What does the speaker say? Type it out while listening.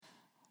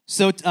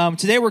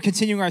Today we're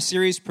continuing our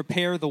series,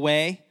 Prepare the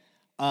Way,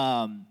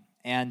 and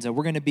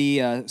we're going to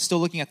be still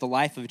looking at the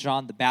life of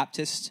John the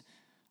Baptist.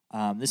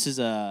 This is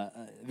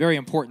a very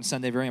important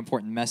Sunday, very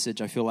important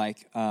message, I feel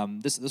like.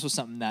 This was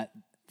something that,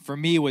 for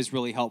me, was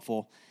really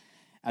helpful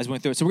as we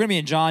went through it. So we're going to be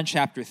in John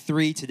chapter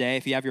 3 today.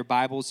 If you have your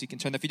Bibles, you can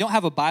turn there. If you don't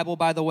have a Bible,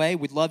 by the way,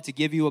 we'd love to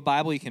give you a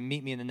Bible. You can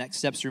meet me in the Next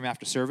Steps room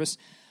after service.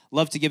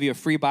 Love to give you a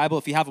free Bible.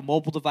 If you have a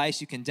mobile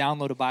device, you can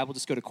download a Bible.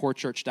 Just go to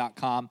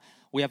corechurch.com.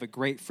 We have a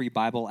great free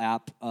Bible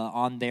app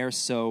on there,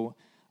 so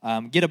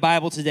get a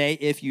Bible today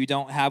if you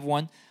don't have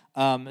one.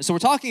 So we're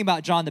talking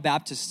about John the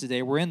Baptist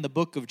today. We're in the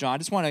book of John. I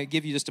just want to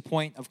give you just a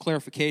point of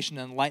clarification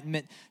and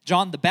enlightenment.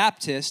 John the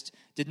Baptist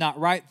did not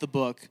write the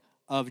book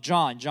of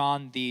John.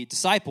 John the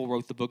disciple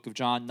wrote the book of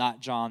John, not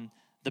John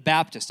the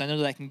Baptist. I know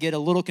that can get a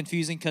little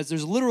confusing because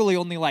there's literally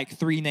only like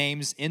 3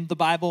 names in the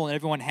Bible, and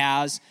everyone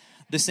has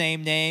the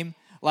same name.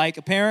 Like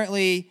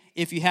apparently,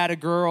 if you had a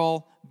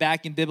girl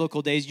back in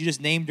biblical days, you just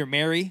named her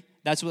Mary.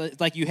 That's what,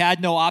 like, you had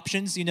no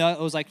options, you know. It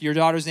was like your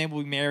daughter's name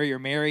will be Mary or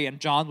Mary, and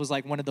John was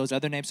like one of those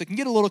other names. So it can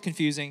get a little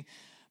confusing,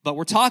 but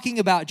we're talking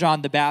about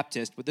John the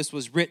Baptist, but this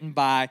was written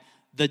by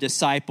the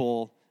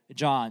disciple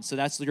John. So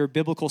that's your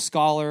biblical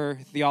scholar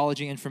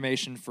theology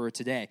information for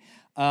today.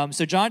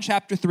 So John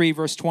chapter 3,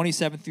 verse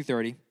 27 through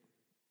 30,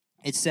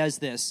 it says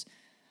this: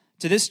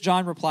 "To this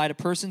John replied, 'A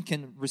person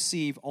can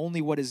receive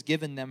only what is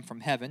given them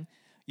from heaven.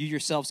 You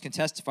yourselves can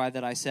testify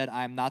that I said,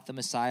 I am not the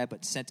Messiah,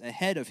 but sent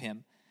ahead of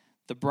him.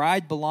 The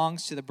bride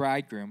belongs to the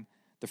bridegroom.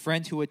 The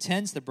friend who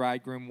attends the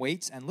bridegroom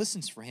waits and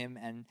listens for him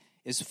and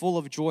is full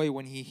of joy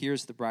when he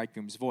hears the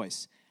bridegroom's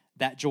voice.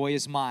 That joy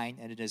is mine,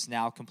 and it is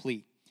now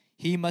complete.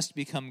 He must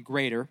become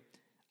greater.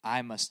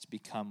 I must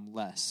become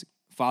less.'"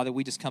 Father,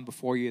 we just come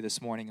before you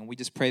this morning, and we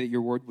just pray that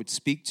your word would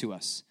speak to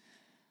us.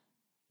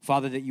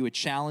 Father, that you would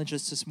challenge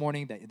us this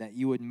morning, that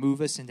you would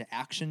move us into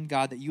action,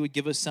 God, that you would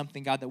give us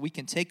something, God, that we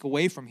can take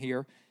away from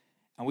here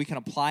and we can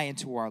apply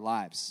into our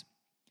lives.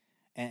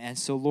 And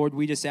so, Lord,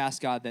 we just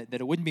ask, God, that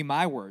it wouldn't be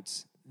my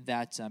words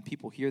that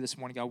people hear this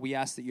morning. God, we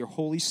ask that your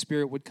Holy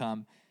Spirit would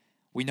come.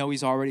 We know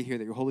he's already here,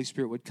 that your Holy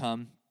Spirit would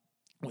come,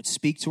 would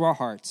speak to our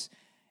hearts,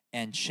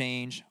 and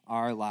change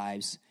our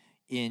lives.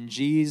 In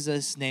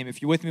Jesus' name.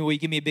 If you're with me, will you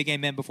give me a big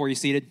amen before you're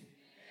seated?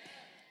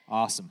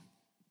 Awesome.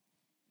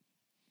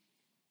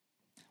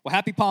 Well,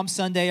 happy Palm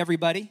Sunday,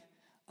 everybody.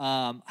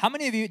 How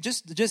many of you,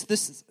 just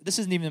this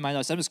isn't even in my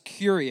notes, I'm just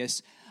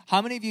curious,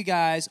 how many of you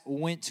guys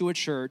went to a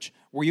church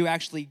where you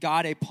actually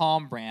got a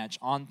palm branch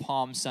on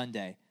Palm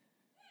Sunday?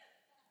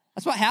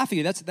 That's about half of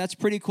you. That's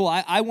pretty cool.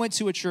 I went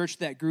to a church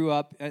that grew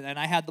up, and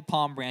I had the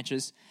palm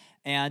branches.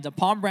 And the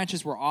palm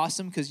branches were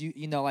awesome because,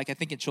 you know, like I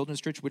think in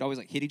children's church, we'd always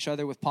like hit each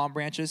other with palm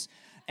branches.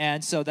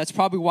 And so that's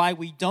probably why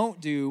we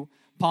don't do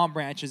palm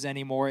branches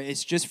anymore.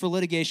 It's just for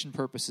litigation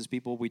purposes,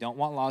 people. We don't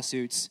want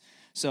lawsuits.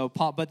 So,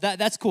 but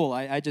that's cool.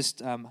 I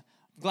just...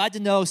 glad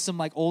to know some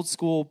like old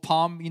school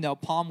palm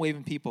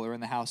waving people are in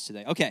the house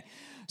today. Okay,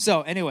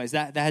 so anyways,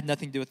 that had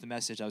nothing to do with the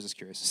message. I was just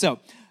curious. So,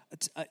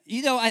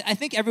 I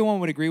think everyone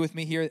would agree with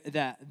me here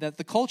that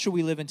the culture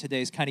we live in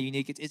today is kind of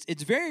unique.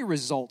 It's very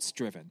results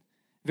driven,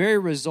 very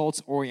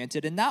results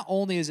oriented, and not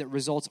only is it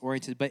results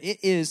oriented, but it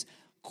is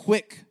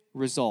quick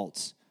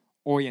results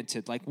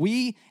oriented. Like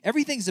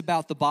everything's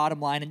about the bottom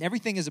line, and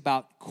everything is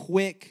about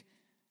quick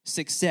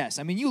success.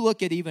 I mean, you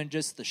look at even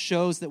just the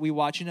shows that we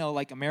watch, you know,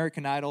 like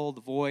American Idol, The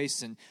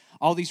Voice, and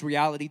all these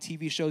reality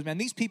TV shows. Man,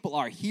 these people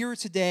are here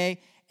today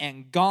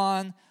and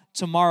gone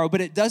tomorrow. But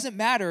it doesn't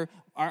matter.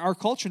 Our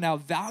culture now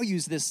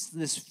values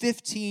this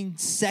 15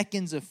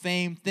 seconds of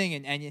fame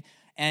thing,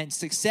 and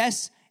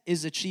success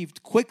is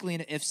achieved quickly.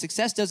 And if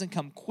success doesn't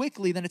come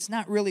quickly, then it's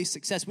not really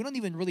success. We don't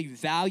even really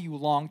value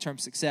long-term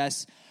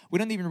success. We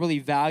don't even really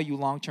value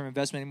long-term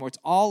investment anymore.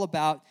 It's all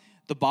about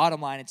the bottom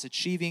line. It's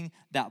achieving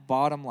that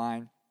bottom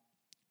line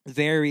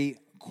very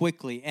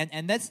quickly.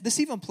 And this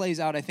even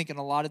plays out, I think, in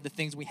a lot of the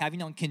things we have, you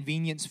know, in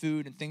convenience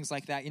food and things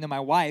like that. You know, my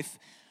wife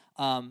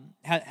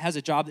has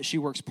a job that she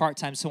works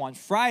part-time, so on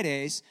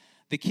Fridays,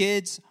 the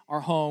kids are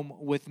home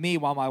with me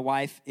while my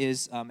wife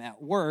is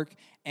at work.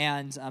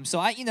 And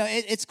so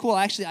it's cool.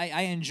 Actually,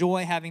 I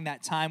enjoy having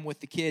that time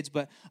with the kids.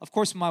 But, of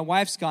course, when my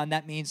wife's gone,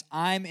 that means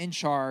I'm in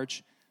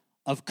charge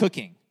of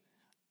cooking.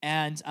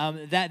 And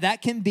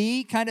that can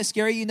be kind of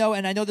scary, you know,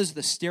 and I know there's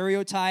the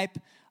stereotype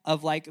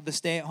of like the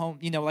stay-at-home,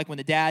 you know, like when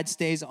the dad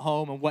stays at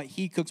home and what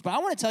he cooks. But I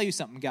want to tell you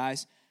something,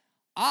 guys.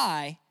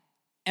 I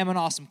am an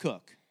awesome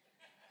cook.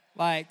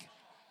 Like,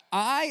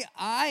 I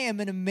am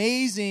an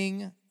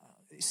amazing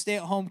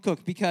stay-at-home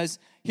cook because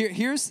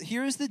here's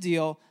the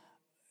deal.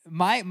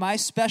 My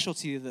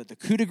specialty, the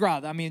coup de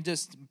grace, I mean,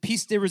 just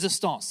piece de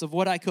resistance of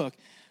what I cook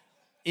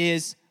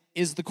is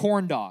the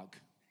corn dog.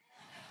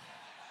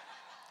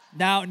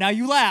 Now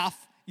you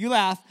laugh,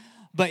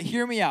 but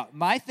hear me out.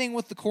 My thing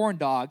with the corn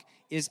dog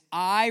is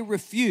I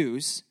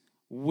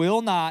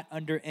will not,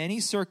 under any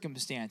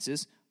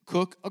circumstances,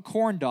 cook a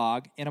corn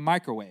dog in a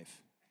microwave.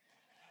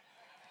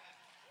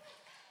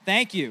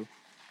 Thank you.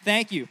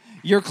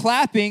 You're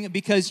clapping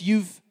because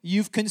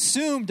you've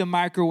consumed a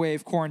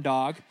microwave corn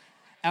dog,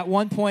 at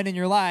one point in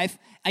your life,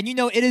 and you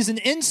know it is an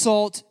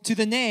insult to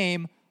the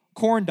name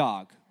corn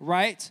dog,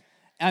 right?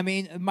 I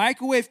mean,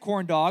 microwave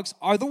corn dogs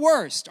are the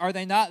worst, are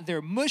they not?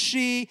 They're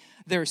mushy,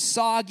 they're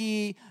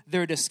soggy,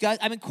 they're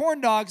disgusting. I mean,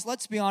 corn dogs,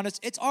 let's be honest,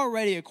 it's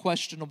already a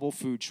questionable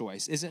food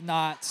choice, is it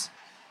not?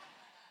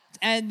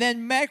 And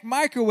then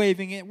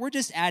microwaving it, we're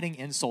just adding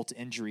insult to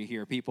injury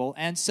here, people.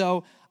 And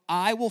so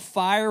I will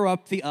fire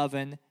up the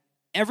oven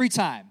every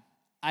time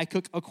I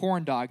cook a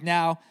corn dog.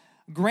 Now,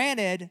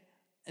 granted,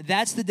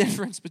 that's the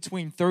difference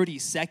between 30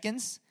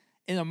 seconds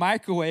in a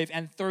microwave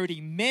and 30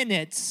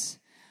 minutes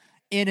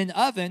in an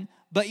oven.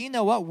 But you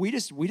know what? We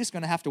just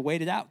going to have to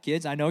wait it out,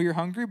 kids. I know you're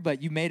hungry,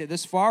 but you made it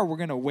this far. We're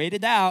going to wait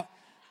it out,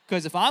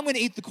 because if I'm going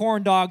to eat the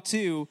corn dog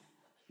too,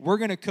 we're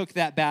going to cook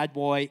that bad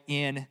boy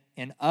in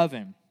an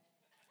oven.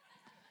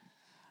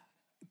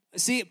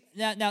 See,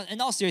 now,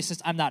 in all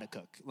seriousness, I'm not a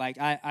cook. Like,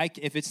 I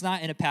if it's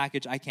not in a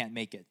package, I can't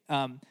make it.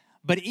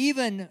 But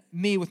even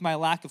me, with my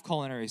lack of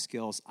culinary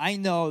skills, I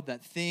know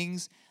that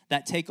things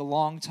that take a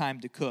long time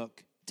to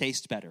cook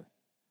taste better.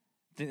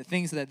 The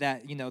things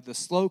that you know, the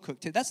slow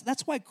cook.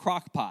 That's why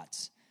crock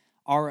pots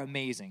are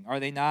amazing, are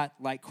they not?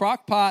 Like,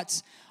 crock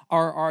pots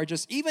are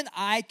just, even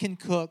I can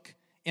cook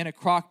in a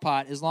crock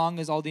pot as long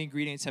as all the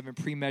ingredients have been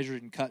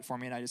pre-measured and cut for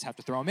me, and I just have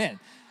to throw them in.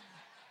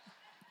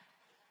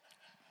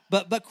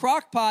 But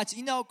crock pots,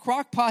 you know,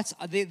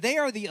 they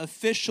are the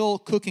official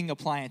cooking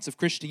appliance of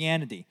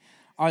Christianity,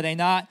 are they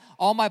not?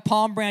 All my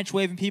palm branch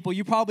waving people,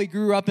 you probably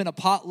grew up in a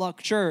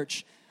potluck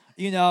church.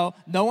 You know,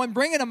 no one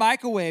bringing a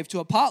microwave to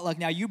a potluck.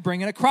 Now you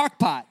bring in a crock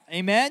pot.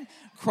 Amen?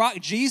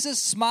 Jesus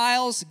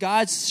smiles,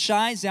 God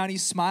shines down, he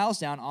smiles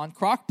down on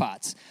crock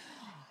pots.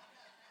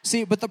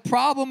 See, but the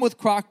problem with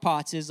crock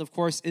pots is, of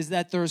course, is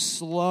that they're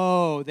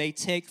slow. They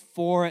take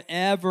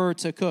forever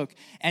to cook.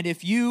 And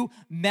if you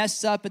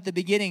mess up at the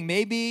beginning,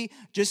 maybe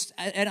just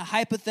in a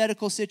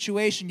hypothetical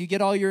situation, you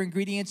get all your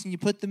ingredients and you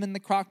put them in the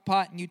crock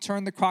pot and you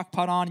turn the crock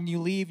pot on and you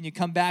leave and you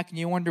come back and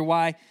you wonder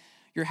why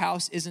your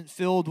house isn't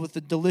filled with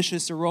the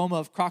delicious aroma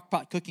of crock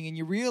pot cooking, and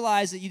you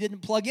realize that you didn't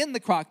plug in the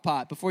crock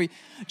pot before you,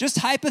 just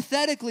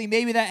hypothetically,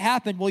 maybe that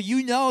happened. Well,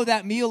 you know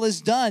that meal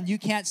is done. You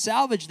can't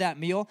salvage that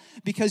meal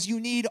because you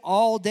need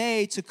all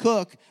day to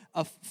cook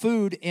a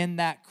food in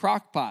that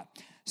crock pot.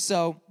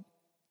 So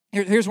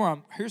here's where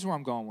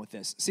I'm going with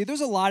this. See,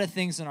 there's a lot of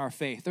things in our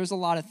faith. There's a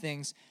lot of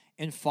things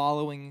in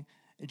following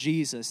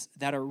Jesus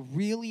that are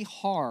really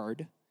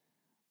hard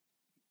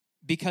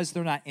because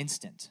they're not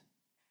instant.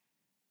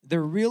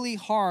 They're really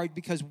hard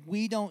because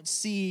we don't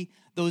see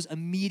those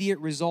immediate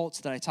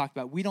results that I talked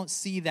about. We don't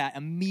see that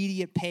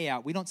immediate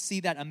payout. We don't see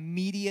that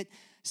immediate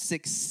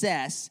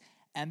success.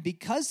 And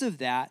because of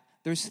that,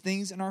 there's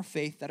things in our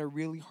faith that are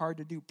really hard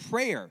to do.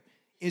 Prayer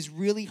is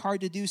really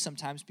hard to do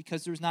sometimes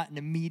because there's not an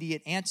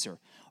immediate answer.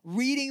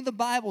 Reading the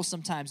Bible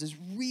sometimes is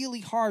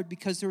really hard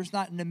because there's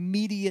not an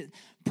immediate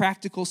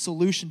practical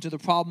solution to the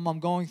problem I'm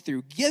going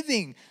through.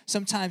 Giving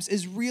sometimes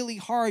is really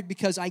hard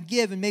because I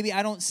give and maybe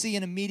I don't see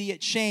an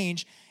immediate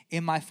change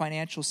in my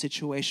financial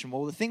situation.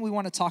 Well, the thing we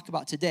want to talk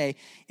about today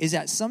is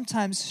that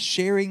sometimes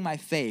sharing my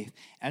faith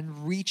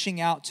and reaching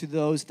out to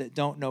those that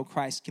don't know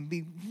Christ can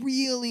be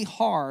really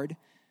hard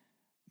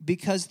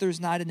because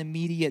there's not an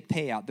immediate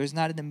payout. There's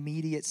not an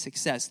immediate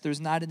success. There's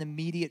not an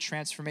immediate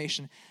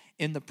transformation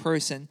in the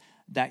person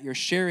that you're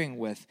sharing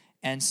with.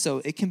 And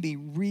so it can be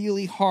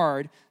really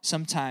hard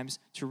sometimes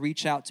to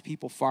reach out to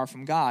people far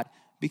from God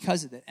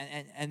because of it.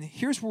 And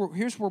here's where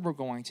we're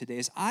going today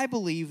is I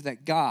believe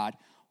that God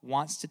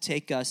wants to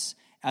take us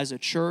as a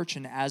church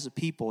and as a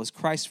people, as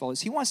Christ followers.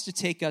 He wants to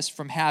take us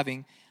from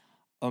having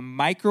a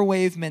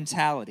microwave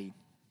mentality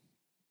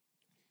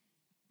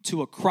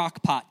to a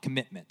crock pot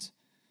commitment.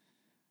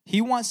 He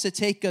wants to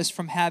take us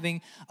from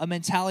having a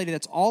mentality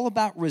that's all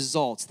about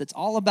results, that's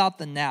all about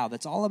the now,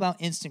 that's all about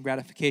instant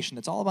gratification,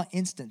 that's all about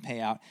instant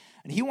payout.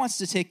 And he wants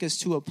to take us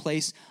to a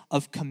place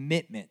of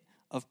commitment,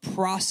 of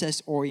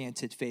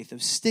process-oriented faith,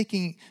 of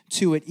sticking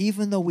to it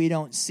even though we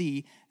don't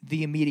see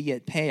the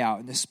immediate payout.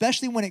 And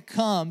especially when it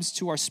comes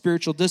to our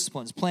spiritual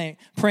disciplines,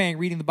 praying,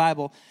 reading the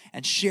Bible,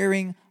 and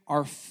sharing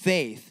our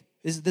faith.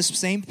 This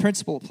same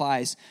principle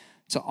applies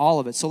to all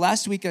of it. So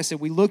last week I said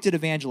we looked at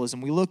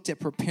evangelism, we looked at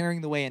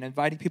preparing the way and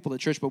inviting people to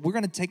church, but we're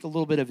going to take a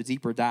little bit of a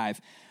deeper dive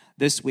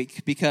this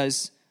week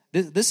because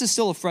this is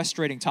still a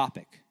frustrating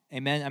topic.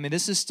 Amen. I mean,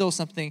 this is still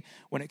something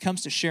when it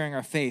comes to sharing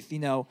our faith, you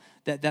know,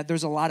 that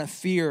there's a lot of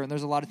fear and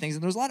there's a lot of things,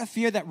 and there's a lot of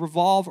fear that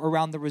revolve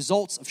around the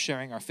results of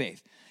sharing our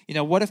faith. You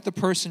know, what if the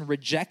person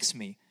rejects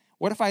me?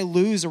 What if I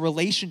lose a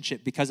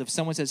relationship because if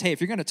someone says, hey, if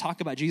you're going to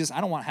talk about Jesus,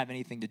 I don't want to have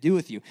anything to do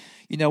with you.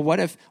 You know, what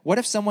if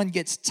someone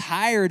gets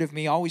tired of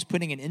me always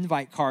putting an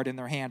invite card in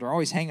their hand or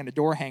always hanging a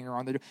door hanger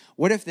on the door?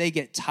 What if they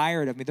get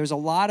tired of me? There's a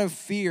lot of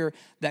fear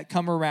that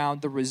come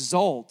around the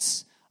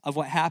results of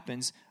what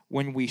happens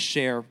when we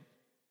share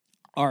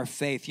our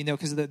faith. You know,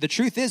 because the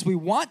truth is we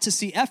want to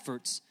see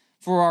efforts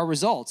for our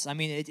results. I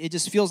mean, it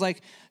just feels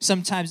like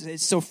sometimes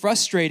it's so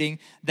frustrating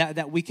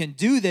that we can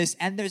do this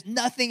and there's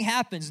nothing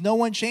happens. No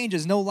one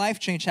changes. No life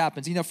change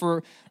happens. You know,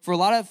 for a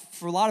lot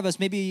of us,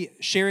 maybe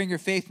sharing your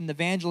faith in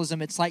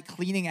evangelism, it's like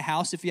cleaning a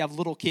house if you have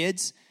little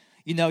kids.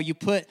 You know, you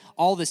put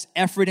all this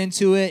effort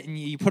into it and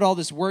you put all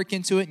this work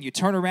into it and you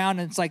turn around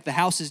and it's like the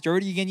house is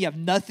dirty again. You have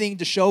nothing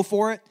to show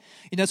for it.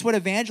 You know, it's what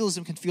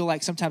evangelism can feel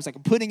like sometimes. Like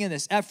I'm putting in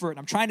this effort and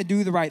I'm trying to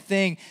do the right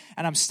thing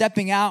and I'm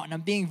stepping out and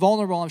I'm being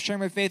vulnerable and I'm sharing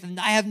my faith and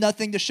I have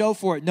nothing to show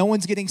for it. No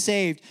one's getting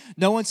saved.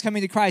 No one's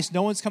coming to Christ.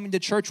 No one's coming to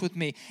church with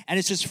me. And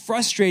it's just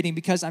frustrating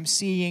because I'm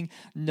seeing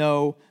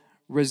no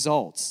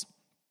results.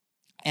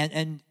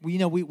 And you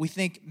know, we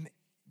think,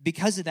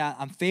 because of that,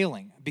 I'm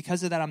failing.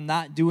 Because of that, I'm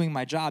not doing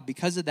my job.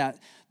 Because of that,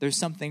 there's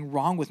something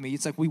wrong with me.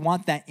 It's like we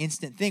want that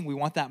instant thing. We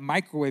want that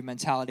microwave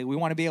mentality. We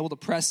want to be able to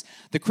press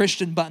the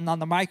Christian button on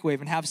the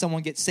microwave and have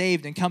someone get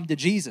saved and come to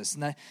Jesus.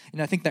 And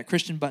I think that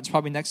Christian button's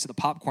probably next to the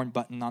popcorn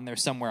button on there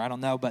somewhere. I don't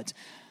know. But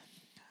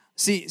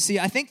see,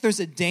 I think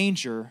there's a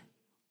danger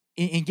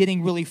in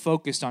getting really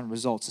focused on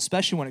results,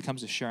 especially when it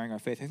comes to sharing our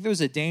faith. I think there's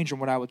a danger in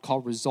what I would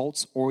call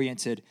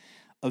results-oriented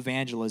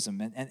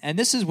evangelism. And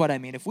this is what I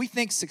mean. If we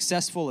think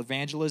successful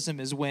evangelism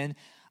is when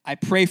I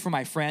pray for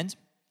my friend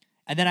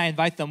and then I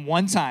invite them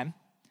one time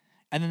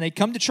and then they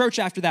come to church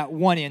after that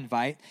one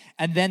invite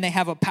and then they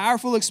have a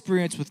powerful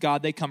experience with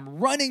God, they come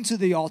running to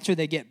the altar,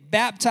 they get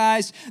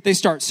baptized, they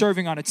start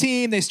serving on a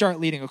team, they start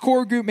leading a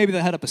core group, maybe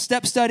they head up a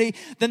step study,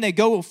 then they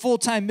go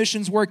full-time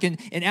missions work in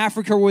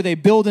Africa where they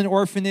build an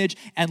orphanage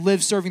and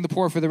live serving the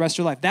poor for the rest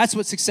of their life. That's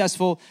what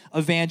successful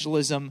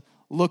evangelism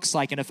looks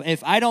like. And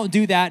if I don't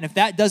do that, and if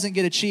that doesn't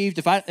get achieved,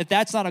 if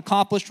that's not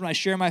accomplished when I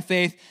share my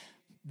faith,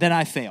 then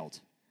I failed.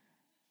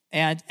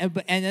 And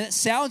it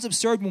sounds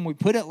absurd when we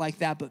put it like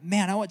that, but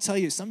man, I want to tell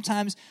you,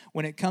 sometimes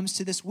when it comes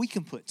to this, we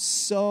can put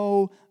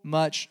so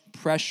much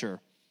pressure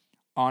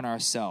on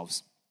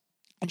ourselves.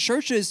 And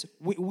churches,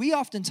 we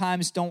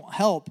oftentimes don't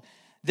help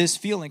this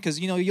feeling, because,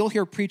 you know, you'll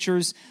hear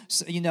preachers,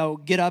 you know,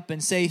 get up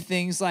and say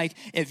things like,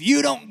 if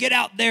you don't get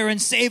out there and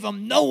save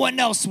them, no one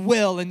else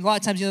will. And a lot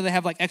of times, you know, they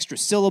have like extra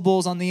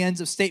syllables on the ends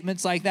of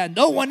statements like that.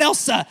 No one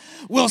else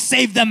will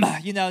save them,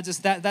 you know,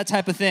 just that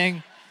type of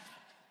thing.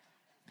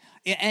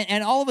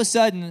 And all of a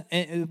sudden,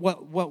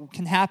 what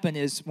can happen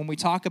is when we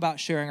talk about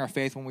sharing our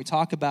faith, when we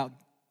talk about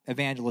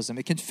evangelism,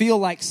 it can feel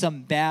like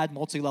some bad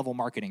multi-level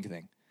marketing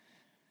thing.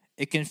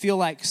 It can feel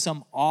like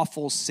some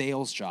awful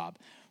sales job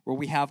where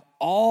we have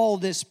all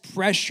this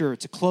pressure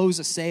to close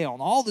a sale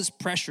and all this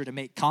pressure to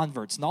make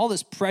converts and all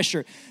this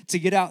pressure to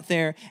get out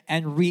there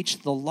and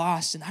reach the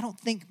lost. And I don't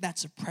think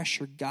that's a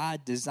pressure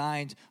God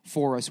designed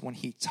for us when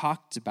he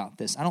talked about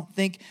this. I don't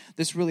think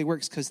this really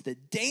works, because the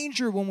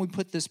danger when we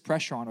put this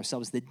pressure on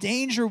ourselves, the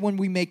danger when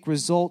we make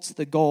results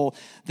the goal,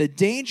 the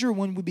danger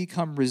when we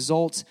become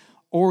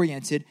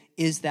results-oriented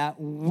is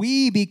that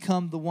we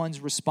become the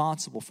ones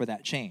responsible for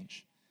that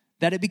change.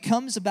 That it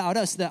becomes about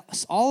us,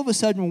 that all of a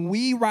sudden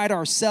we write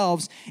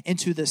ourselves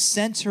into the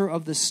center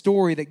of the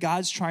story that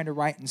God's trying to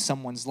write in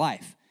someone's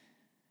life.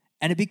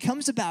 And it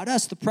becomes about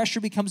us. The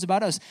pressure becomes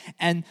about us.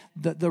 And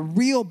the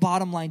real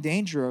bottom line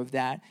danger of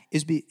that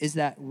is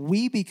that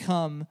we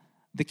become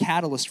the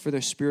catalyst for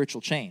their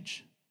spiritual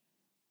change.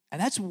 And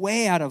that's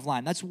way out of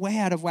line. That's way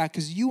out of whack,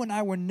 because you and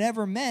I were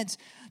never meant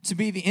to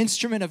be the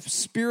instrument of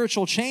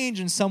spiritual change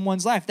in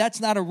someone's life.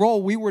 That's not a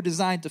role we were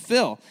designed to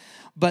fill.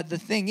 But the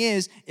thing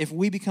is, if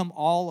we become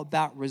all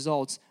about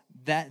results,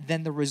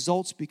 then the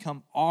results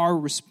become our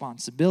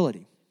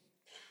responsibility.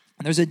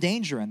 And there's a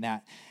danger in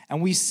that.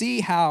 And we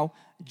see how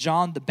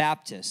John the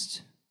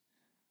Baptist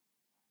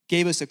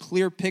gave us a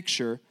clear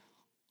picture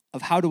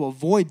of how to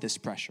avoid this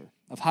pressure,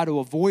 of how to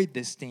avoid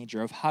this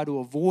danger, of how to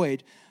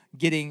avoid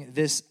getting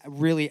this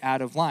really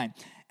out of line.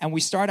 And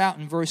we start out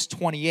in verse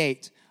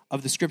 28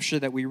 of the scripture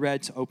that we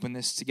read to open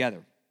this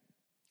together.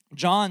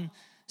 John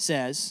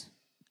says,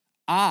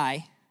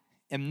 I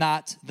am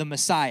not the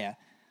Messiah,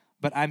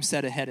 but I'm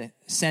sent ahead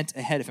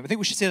of him. I think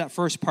we should say that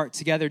first part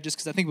together just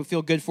because I think it would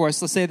feel good for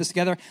us. Let's say this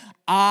together.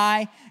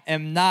 I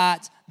am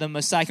not the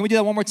Messiah. Can we do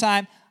that one more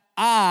time?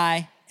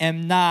 I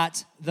am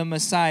not the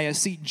Messiah.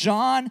 See,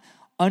 John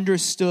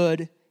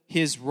understood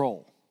his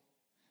role.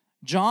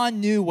 John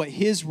knew what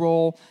his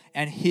role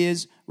and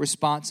his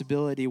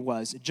responsibility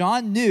was.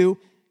 John knew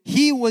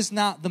he was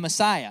not the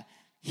Messiah.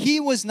 He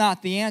was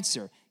not the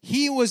answer.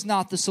 He was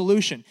not the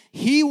solution.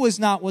 He was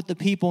not what the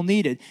people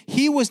needed.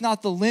 He was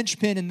not the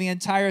linchpin in the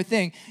entire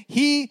thing.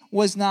 He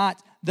was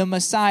not the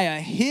Messiah.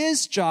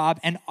 His job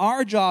and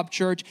our job,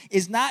 church,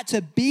 is not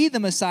to be the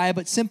Messiah,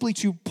 but simply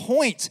to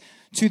point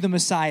to the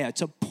Messiah,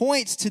 to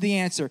point to the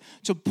answer,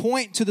 to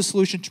point to the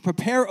solution, to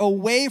prepare a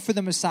way for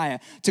the Messiah,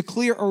 to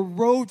clear a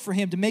road for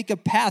him, to make a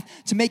path,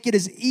 to make it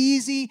as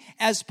easy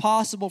as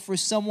possible for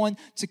someone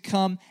to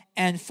come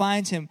and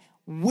find him.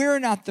 We're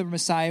not the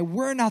Messiah.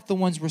 We're not the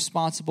ones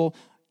responsible.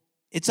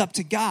 It's up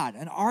to God.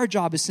 And our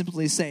job is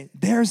simply to say,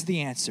 there's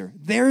the answer.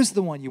 There's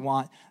the one you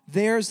want.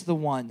 There's the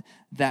one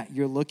that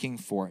you're looking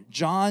for.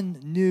 John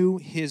knew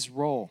his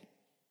role.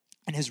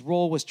 And his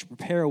role was to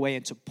prepare a way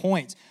and to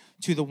point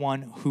to the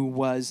one who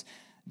was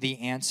the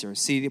answer.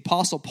 See, the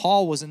Apostle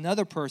Paul was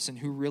another person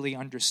who really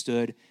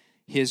understood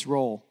his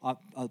role.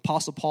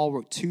 Apostle Paul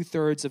wrote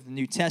 2/3 of the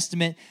New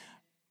Testament.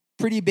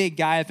 Pretty big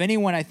guy. If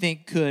anyone, I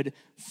think, could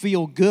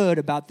feel good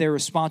about their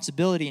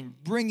responsibility in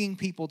bringing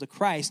people to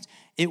Christ,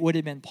 it would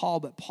have been Paul.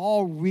 But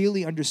Paul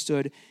really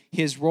understood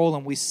his role,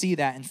 and we see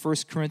that in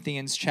 1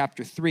 Corinthians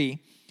chapter 3,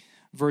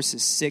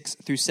 verses 6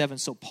 through 7.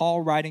 So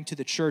Paul, writing to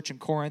the church in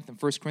Corinth in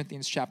 1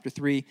 Corinthians chapter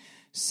 3,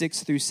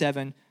 6 through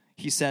 7,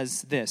 he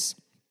says this: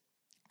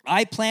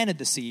 I planted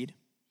the seed,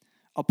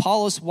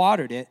 Apollos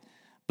watered it,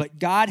 but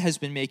God has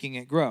been making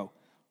it grow.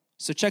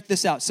 So check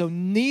this out. So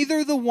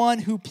neither the one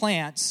who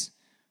plants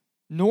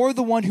nor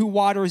the one who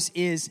waters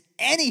is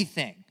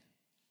anything.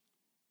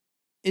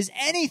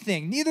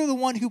 Neither the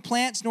one who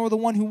plants nor the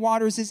one who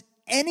waters is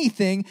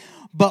anything,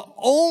 but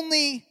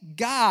only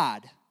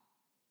God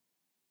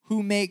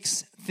who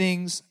makes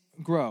things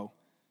grow.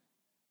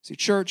 See,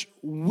 church,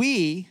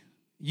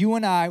 you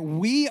and I,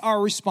 we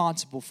are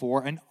responsible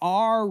for, and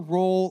our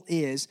role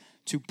is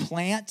to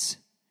plant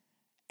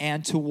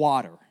and to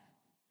water.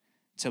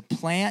 To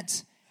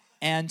plant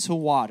and to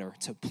water.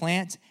 To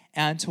plant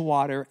and to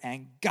water,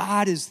 and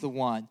God is the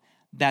one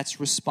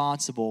that's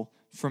responsible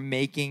for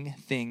making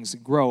things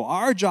grow.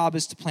 Our job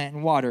is to plant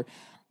and water.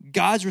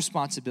 God's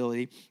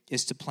responsibility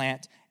is to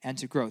plant and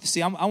to grow.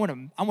 See, I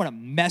want to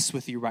mess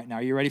with you right now.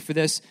 Are you ready for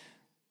this?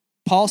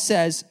 Paul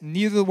says,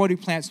 neither the one who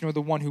plants nor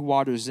the one who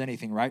waters is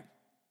anything, right?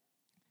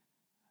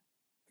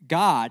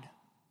 God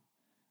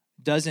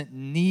doesn't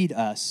need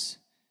us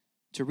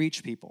to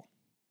reach people.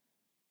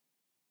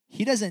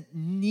 He doesn't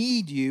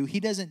need you. He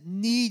doesn't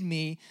need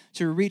me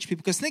to reach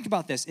people. Because think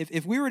about this.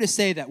 If we were to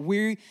say that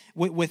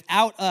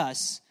without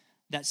us,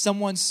 that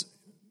someone's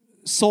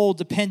soul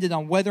depended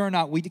on whether or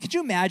not could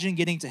you imagine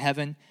getting to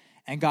heaven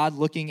and God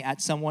looking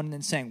at someone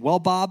and saying, well,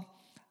 Bob,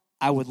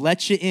 I would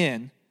let you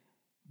in,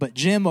 but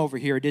Jim over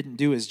here didn't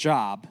do his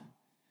job.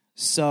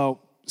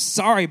 So,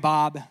 sorry,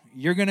 Bob,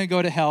 you're going to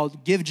go to hell.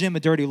 Give Jim a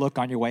dirty look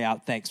on your way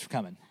out. Thanks for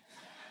coming.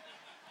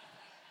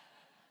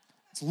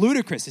 It's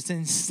ludicrous. It's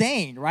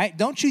insane, right?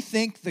 Don't you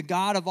think the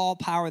God of all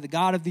power, the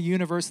God of the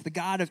universe, the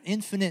God of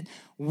infinite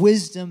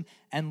wisdom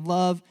and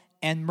love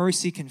and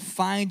mercy can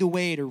find a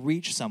way to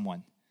reach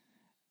someone?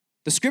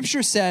 The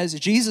scripture says,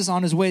 Jesus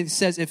on his way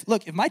says, if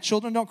my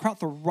children don't cry out,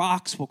 the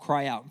rocks will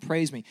cry out and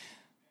praise me.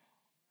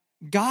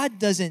 God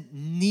doesn't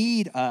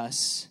need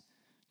us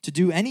to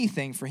do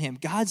anything for him.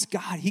 God's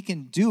God. He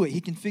can do it.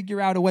 He can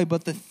figure out a way.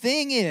 But the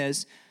thing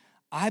is,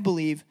 I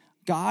believe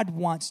God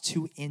wants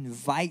to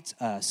invite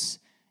us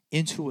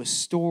into a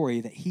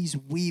story that he's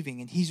weaving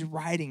and he's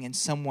writing in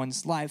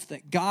someone's life,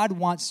 that God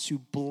wants to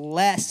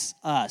bless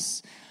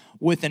us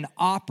with an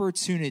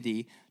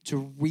opportunity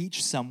to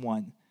reach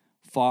someone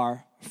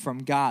far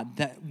from God.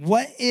 That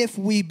what if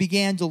we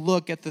began to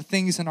look at the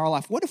things in our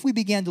life? What if we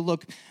began to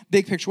look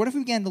big picture? What if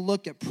we began to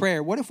look at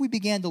prayer? What if we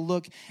began to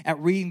look at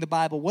reading the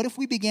Bible? What if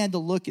we began to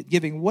look at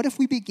giving? What if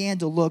we began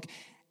to look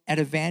at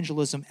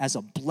evangelism as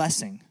a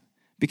blessing?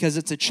 Because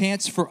it's a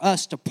chance for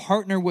us to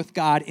partner with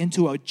God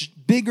into a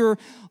bigger,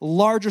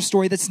 larger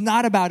story that's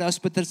not about us,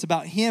 but that's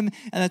about him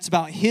and that's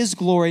about his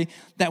glory,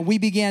 that we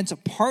began to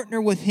partner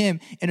with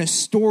him in a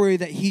story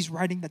that he's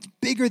writing that's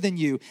bigger than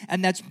you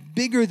and that's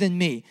bigger than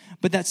me,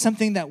 but that's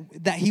something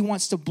that he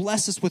wants to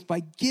bless us with by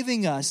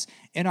giving us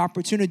an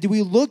opportunity. Do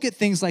we look at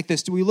things like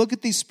this? Do we look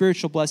at these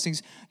spiritual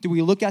blessings? Do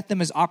we look at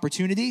them as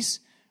opportunities,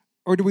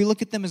 or do we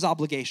look at them as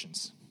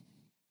obligations?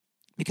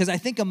 Because I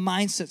think a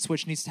mindset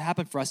switch needs to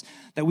happen for us,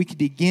 that we can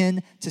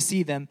begin to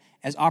see them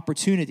as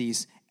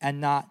opportunities and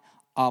not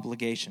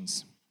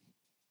obligations.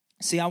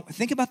 See,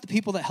 think about the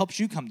people that helped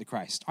you come to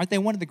Christ. Aren't they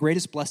one of the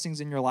greatest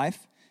blessings in your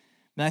life?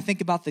 And I think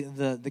about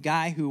the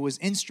guy who was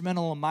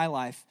instrumental in my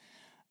life,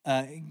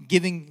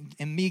 giving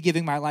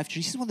my life to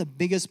Jesus. He's one of the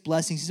biggest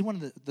blessings. He's one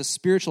of the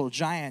spiritual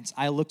giants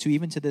I look to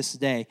even to this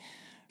day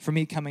for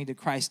me coming to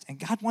Christ. And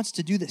God wants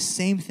to do the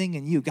same thing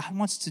in you. God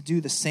wants to do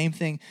the same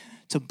thing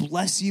to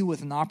bless you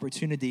with an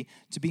opportunity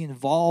to be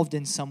involved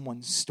in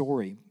someone's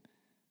story.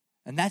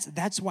 And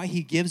that's why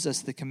he gives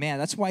us the command.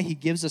 That's why he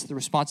gives us the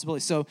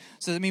responsibility. So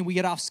does that mean we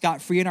get off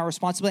scot-free in our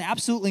responsibility?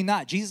 Absolutely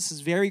not. Jesus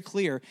is very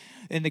clear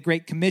in the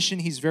Great Commission.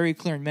 He's very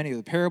clear in many of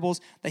the parables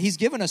that he's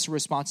given us a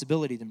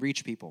responsibility to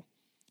reach people.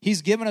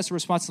 He's given us a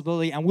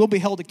responsibility, and we'll be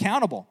held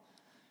accountable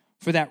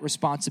for that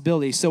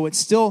responsibility. So it's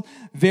still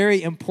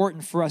very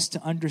important for us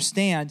to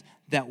understand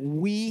that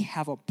we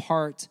have a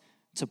part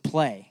to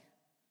play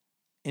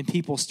in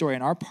people's story,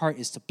 and our part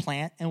is to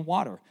plant and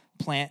water,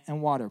 plant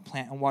and water,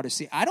 plant and water.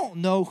 See, I don't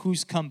know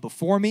who's come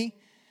before me,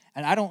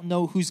 and I don't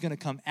know who's going to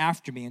come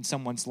after me in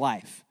someone's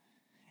life.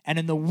 And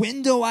in the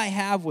window I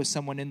have with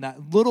someone, in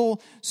that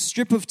little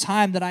strip of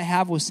time that I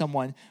have with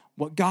someone,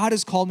 what God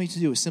has called me to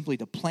do is simply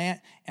to plant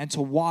and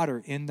to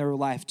water in their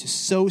life, to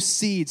sow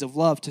seeds of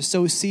love, to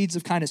sow seeds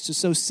of kindness, to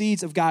sow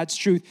seeds of God's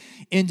truth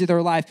into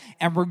their life.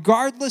 And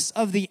regardless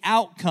of the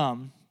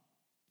outcome,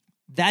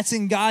 that's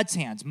in God's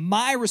hands.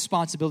 My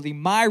responsibility,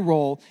 my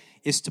role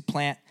is to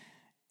plant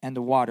and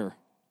to water.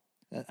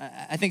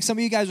 I think some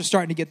of you guys are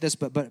starting to get this,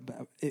 but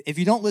if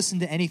you don't listen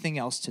to anything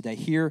else today,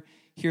 hear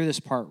hear this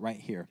part right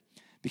here,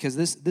 because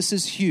this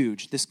is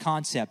huge, this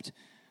concept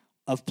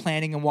of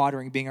planting and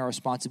watering being our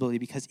responsibility,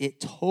 because it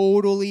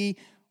totally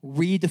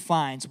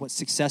redefines what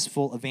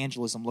successful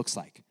evangelism looks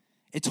like.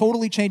 It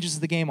totally changes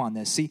the game on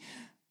this. See,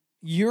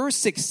 you're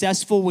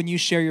successful when you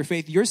share your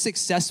faith. You're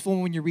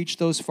successful when you reach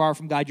those far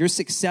from God. You're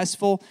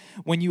successful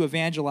when you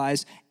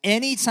evangelize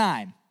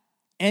anytime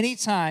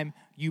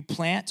you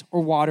plant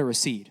or water a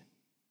seed.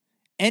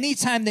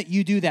 Anytime that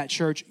you do that,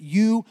 church,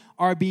 you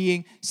are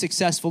being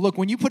successful. Look,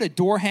 when you put a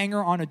door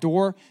hanger on a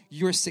door,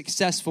 you're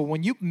successful.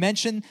 When you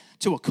mention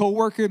to a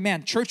coworker,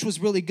 man, church was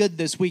really good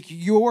this week,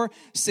 you're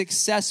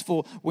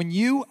successful. When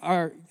you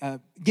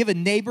give a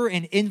neighbor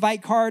an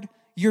invite card,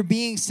 you're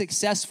being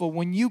successful.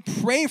 When you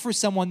pray for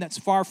someone that's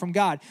far from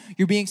God,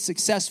 you're being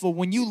successful.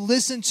 When you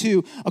listen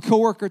to a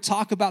coworker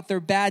talk about their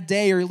bad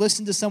day, or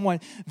listen to someone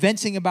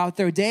venting about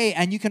their day,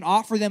 and you can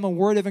offer them a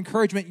word of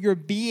encouragement, you're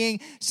being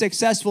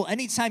successful.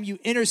 Anytime you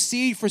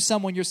intercede for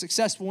someone, you're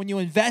successful. When you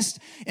invest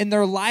in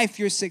their life,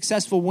 you're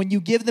successful. When you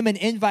give them an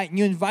invite and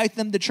you invite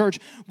them to church,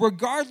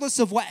 regardless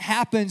of what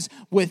happens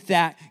with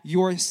that,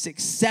 you're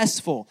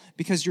successful,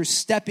 because you're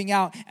stepping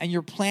out and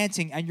you're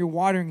planting and you're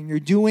watering and you're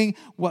doing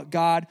what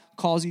God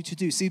calls you to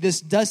do. See, this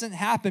doesn't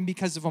happen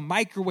because of a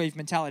microwave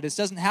mentality. This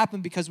doesn't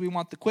happen because we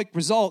want the quick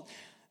result.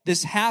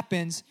 This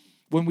happens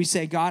when we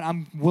say, God,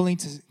 I'm willing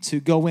to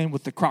go in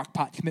with the crock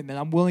pot commitment.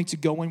 I'm willing to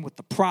go in with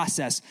the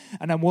process,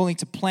 and I'm willing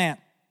to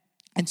plant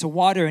and to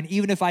water. And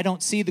even if I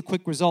don't see the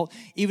quick result,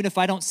 even if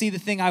I don't see the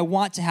thing I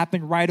want to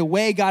happen right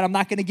away, God, I'm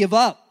not going to give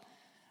up,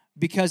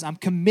 because I'm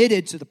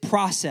committed to the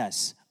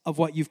process of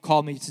what you've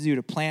called me to do,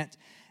 to plant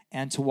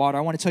and to water.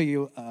 I want to tell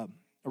you a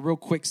real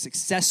quick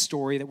success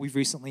story that we've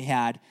recently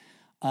had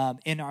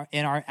in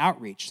our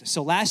outreach.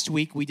 So last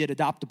week we did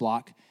Adopt a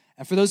Block,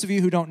 and for those of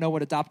you who don't know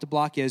what Adopt a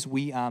Block is,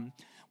 we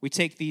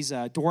take these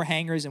door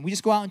hangers and we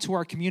just go out into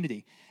our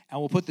community and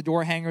we'll put the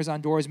door hangers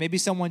on doors. Maybe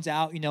someone's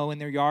out, in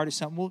their yard or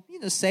something.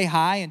 We'll say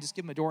hi and just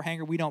give them a door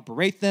hanger. We don't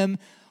berate them.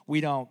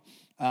 We don't,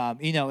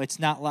 it's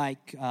not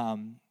like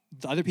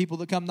the other people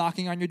that come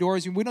knocking on your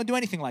doors. We don't do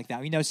anything like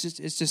that.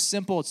 It's just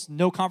simple. It's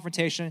no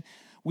confrontation.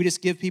 We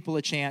just give people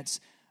a chance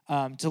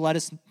to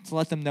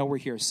let them know we're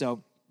here.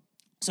 So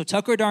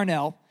Tucker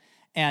Darnell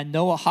and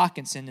Noah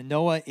Hawkinson, and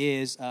Noah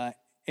is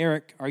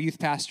Eric, our youth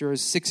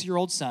pastor's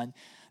 6-year-old son.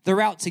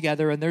 They're out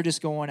together, and they're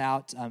just going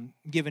out,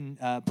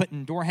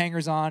 putting door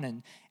hangers on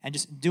and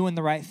just doing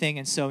the right thing.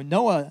 And so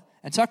Noah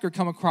and Tucker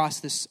come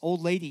across this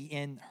old lady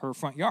in her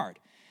front yard.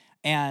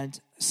 And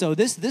so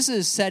this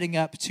is setting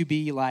up to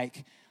be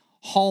like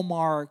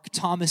Hallmark,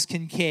 Thomas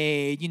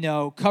Kincaid,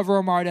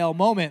 Cover Mardell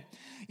moment.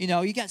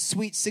 You got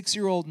sweet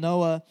 6-year-old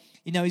Noah.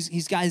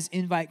 He's got his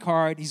invite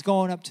card. He's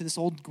going up to this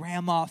old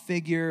grandma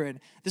figure, and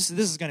this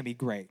is going to be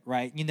great,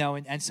 right?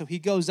 And so he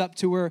goes up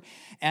to her,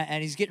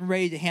 and he's getting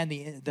ready to hand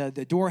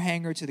the door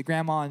hanger to the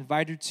grandma,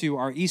 invite her to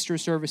our Easter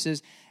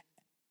services.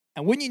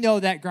 And when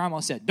that grandma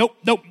said, nope,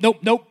 nope, nope,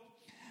 nope,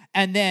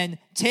 and then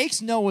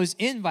takes Noah's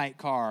invite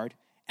card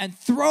and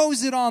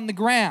throws it on the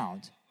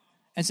ground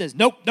and says,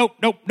 nope, nope,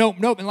 nope, nope,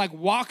 nope, and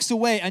walks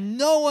away. And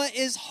Noah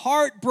is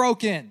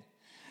heartbroken.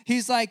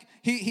 He's like,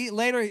 he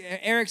later,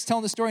 Eric's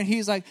telling the story, and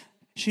he's like,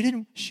 she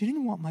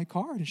didn't want my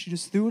card, and she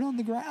just threw it on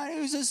the ground. It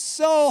was just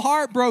so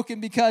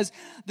heartbroken, because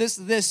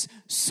this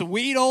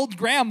sweet old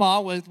grandma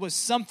was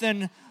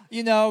something,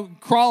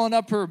 crawling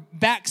up her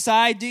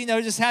backside,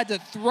 just had to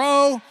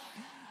throw.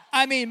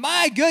 I mean,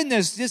 my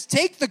goodness, just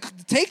take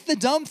the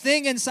dumb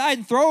thing inside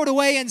and throw it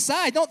away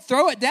inside. Don't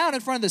throw it down in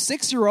front of the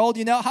 6-year-old.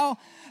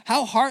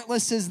 How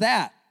heartless is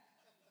that?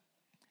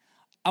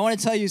 I want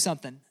to tell you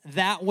something.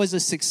 That was a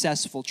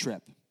successful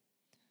trip.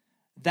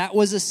 That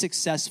was a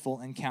successful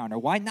encounter.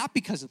 Why? Not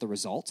because of the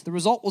result. The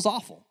result was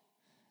awful.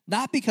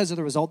 Not because of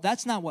the result.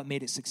 That's not what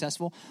made it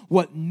successful.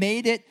 What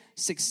made it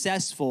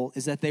successful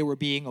is that they were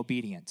being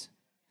obedient.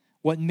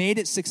 What made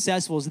it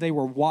successful is they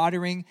were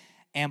watering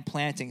and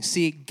planting.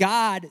 See,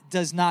 God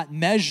does not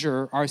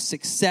measure our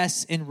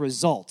success in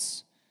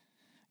results.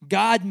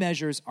 God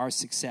measures our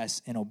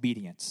success in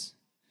obedience.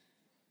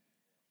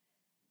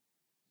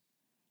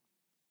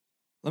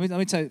 Let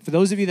me tell you, for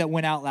those of you that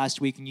went out last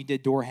week and you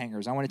did door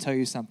hangers, I want to tell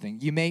you something.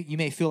 You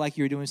may feel like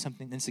you were doing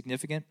something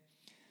insignificant.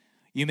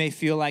 You may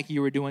feel like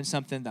you were doing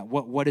something that,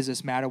 what does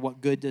this matter? What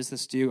good does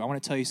this do? I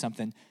want to tell you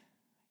something.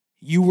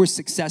 You were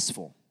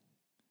successful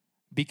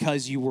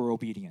because you were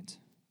obedient.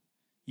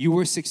 You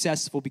were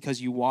successful because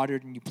you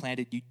watered and you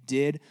planted. You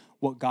did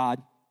what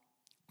God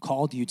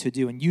called you to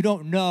do. And you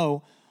don't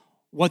know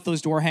what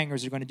those door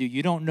hangers are going to do.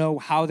 You don't know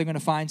how they're going to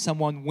find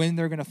someone, when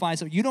they're going to find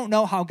someone. You don't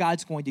know how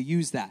God's going to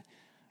use that.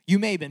 You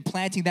may have been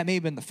planting. That may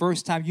have been the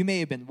first time. You may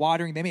have been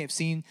watering. They may have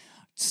seen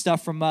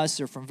stuff from us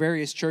or from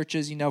various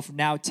churches, for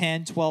now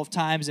 10, 12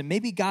 times. And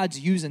maybe God's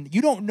using.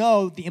 You don't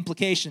know the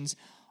implications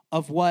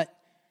of what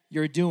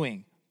you're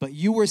doing. But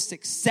you were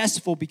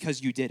successful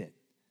because you did it.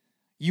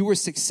 You were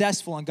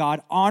successful, and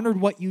God honored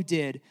what you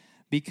did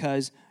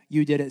because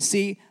you did it.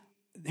 See,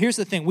 here's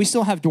the thing. We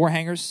still have door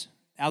hangers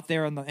out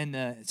there in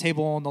the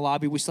table in the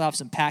lobby. We still have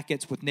some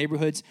packets with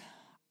neighborhoods.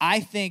 I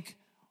think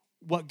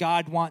what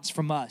God wants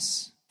from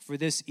us for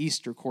this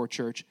Easter, Core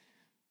Church,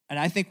 and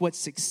I think what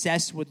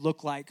success would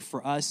look like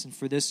for us and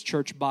for this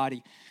church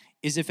body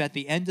is if at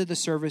the end of the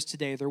service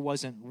today, there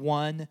wasn't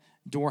one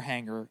door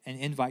hanger and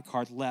invite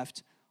card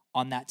left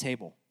on that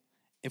table.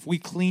 If we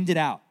cleaned it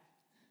out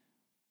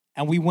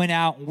and we went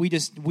out and we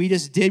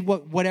just did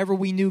whatever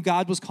we knew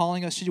God was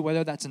calling us to do,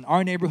 whether that's in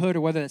our neighborhood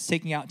or whether that's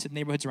taking out to the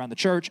neighborhoods around the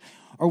church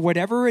or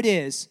whatever it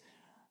is,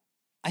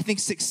 I think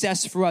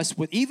success for us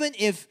would, even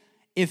if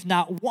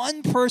not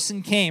one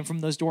person came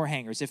from those door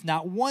hangers, if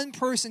not one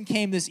person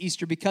came this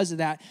Easter because of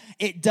that,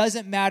 it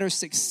doesn't matter.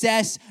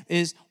 Success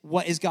is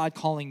what is God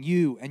calling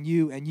you and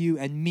you and you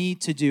and me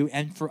to do,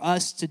 and for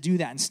us to do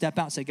that and step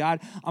out and say, God,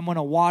 I'm going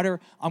to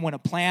water, I'm going to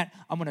plant,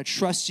 I'm going to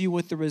trust you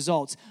with the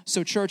results.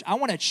 So church, I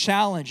want to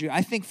challenge you.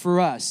 I think for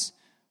us,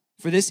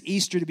 for this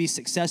Easter to be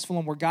successful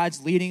and where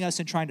God's leading us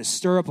and trying to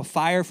stir up a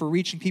fire for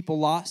reaching people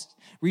lost,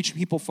 reaching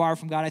people far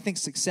from God, I think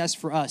success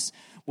for us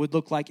would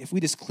look like if we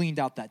just cleaned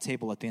out that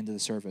table at the end of the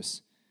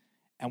service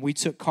and we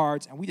took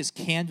cards and we just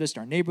canvassed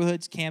our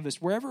neighborhoods,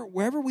 canvassed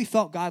wherever we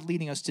felt God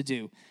leading us to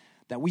do,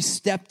 that we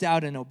stepped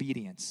out in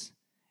obedience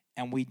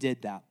and we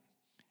did that.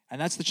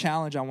 And that's the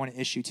challenge I want to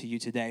issue to you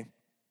today,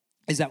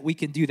 is that we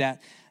can do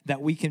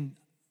that we can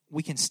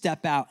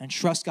step out and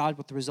trust God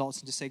with the results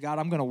and just say, God,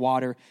 I'm going to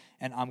water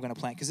and I'm going to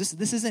plant. Because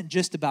this isn't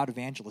just about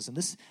evangelism.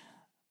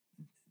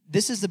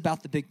 This is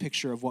about the big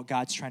picture of what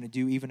God's trying to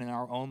do even in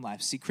our own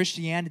lives. See,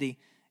 Christianity,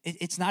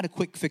 it's not a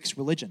quick fix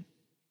religion.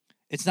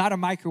 It's not a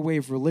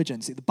microwave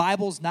religion. See, the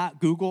Bible's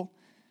not Google.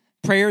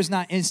 Prayer's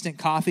not instant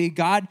coffee.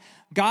 God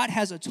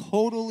has a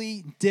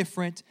totally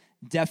different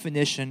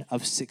definition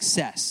of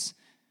success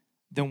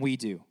than we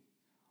do.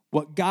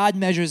 What God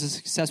measures as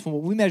successful,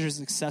 what we measure as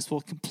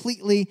successful,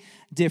 completely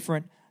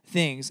different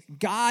things.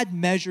 God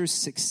measures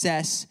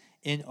success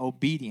in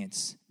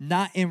obedience,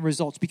 not in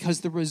results, because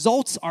the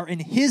results are in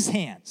His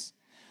hands.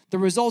 The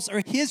results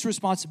are His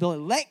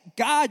responsibility. Let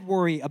God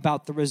worry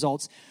about the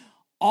results.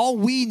 All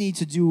we need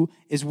to do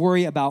is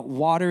worry about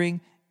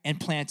watering and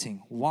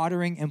planting.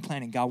 Watering and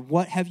planting. God,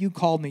 what have you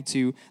called me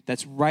to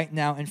that's right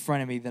now in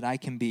front of me that I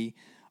can be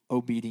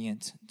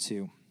obedient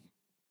to?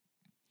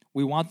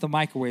 We want the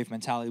microwave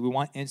mentality. We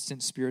want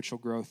instant spiritual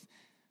growth.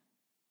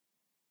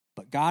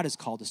 But God has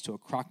called us to a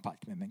crockpot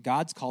commitment.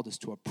 God's called us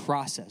to a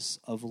process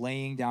of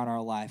laying down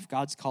our life.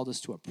 God's called us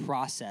to a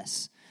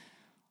process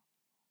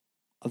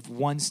of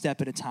one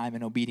step at a time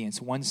in obedience,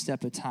 one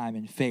step at a time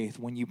in faith.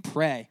 When you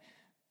pray,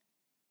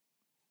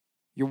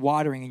 you're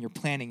watering and you're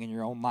planting in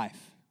your own life.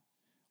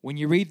 When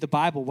you read the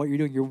Bible, what you're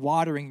doing, you're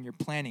watering and you're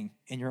planting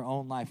in your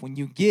own life. When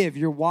you give,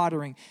 you're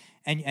watering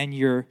and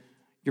you're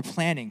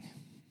planting.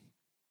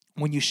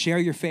 When you share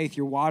your faith,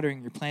 you're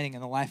watering, you're planting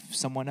in the life of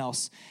someone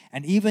else.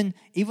 And even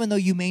though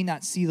you may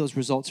not see those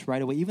results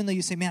right away, even though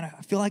you say, man,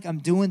 I feel like I'm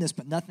doing this,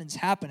 but nothing's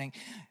happening,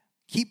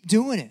 keep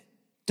doing it.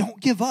 Don't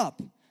give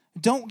up.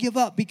 Don't give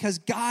up, because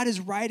God is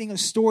writing a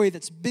story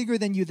that's bigger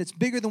than you, that's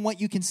bigger than what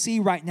you can see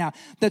right now,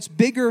 that's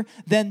bigger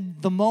than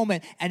the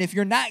moment. And if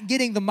you're not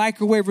getting the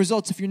microwave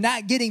results, if you're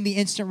not getting the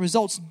instant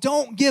results,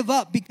 don't give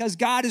up, because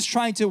God is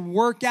trying to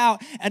work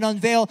out and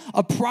unveil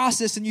a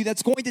process in you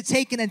that's going to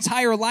take an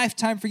entire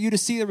lifetime for you to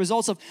see the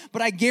results of.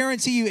 But I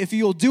guarantee you, if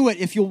you'll do it,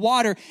 if you'll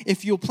water,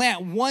 if you'll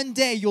plant, one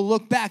day you'll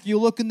look back,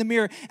 you'll look in the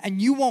mirror,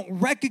 and you won't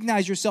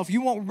recognize yourself.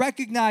 You won't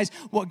recognize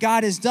what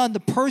God has done, the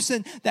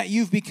person that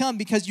you've become,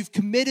 because you've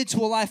committed to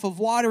a life of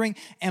watering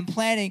and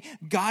planting.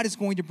 God is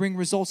going to bring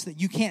results that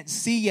you can't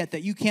see yet,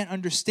 that you can't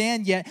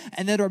understand yet,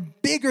 and that are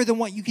bigger than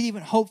what you can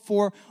even hope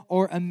for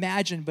or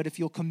imagine. But if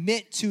you'll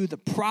commit to the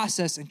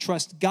process and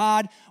trust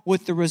God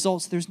with the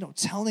results, there's no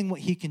telling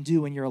what He can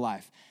do in your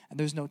life. And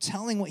there's no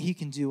telling what He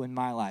can do in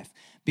my life,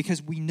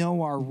 because we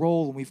know our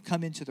role and we've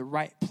come into the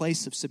right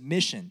place of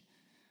submission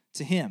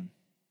to Him.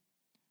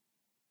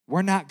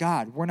 We're not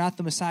God. We're not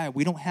the Messiah.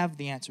 We don't have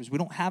the answers. We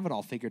don't have it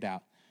all figured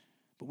out.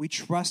 But we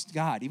trust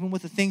God, even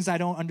with the things I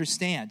don't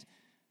understand.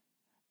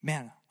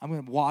 Man, I'm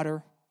going to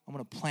water, I'm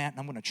going to plant, and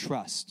I'm going to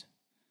trust.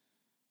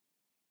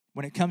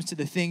 When it comes to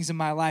the things in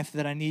my life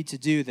that I need to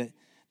do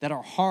that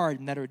are hard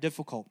and that are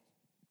difficult,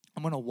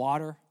 I'm going to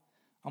water,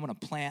 I'm going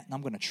to plant, and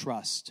I'm going to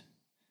trust.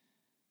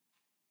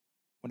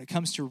 When it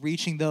comes to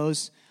reaching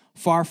those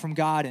far from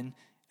God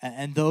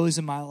and those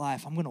in my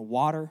life, I'm going to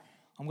water,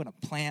 I'm going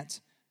to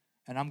plant,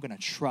 and I'm going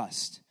to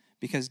trust.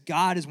 Because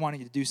God is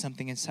wanting to do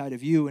something inside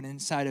of you and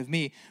inside of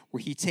me,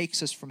 where He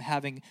takes us from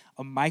having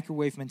a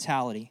microwave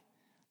mentality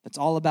that's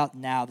all about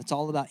now, that's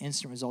all about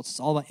instant results, it's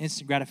all about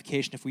instant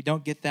gratification. If we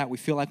don't get that, we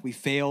feel like we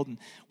failed, and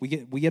we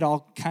get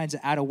all kinds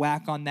of out of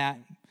whack on that.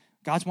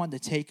 God's wanting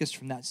to take us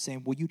from that,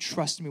 saying, will you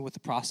trust me with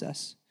the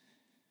process?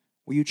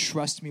 Will you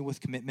trust me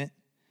with commitment?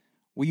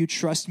 Will you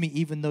trust me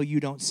even though you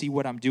don't see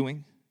what I'm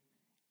doing?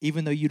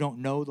 Even though you don't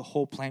know the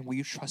whole plan, will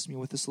you trust me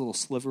with this little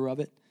sliver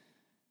of it?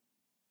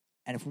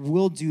 And if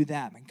we'll do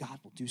that, man, God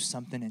will do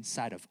something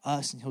inside of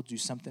us, and He'll do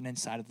something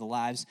inside of the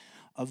lives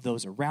of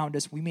those around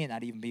us. We may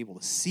not even be able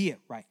to see it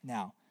right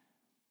now,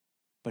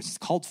 but it's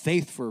called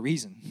faith for a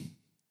reason,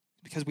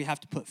 because we have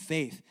to put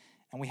faith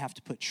and we have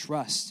to put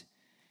trust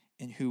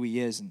in who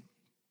He is. And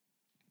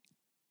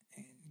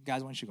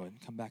Guys, why don't you go ahead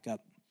and come back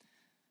up?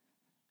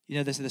 You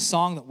know, this is the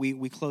song that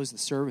we close the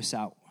service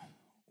out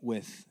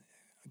with,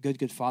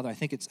 Good Father. I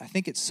think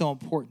it's so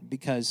important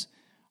because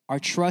our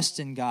trust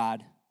in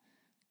God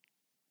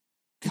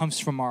comes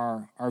from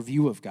our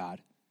view of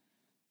God.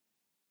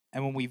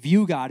 And when we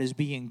view God as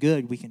being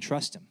good, we can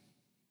trust him.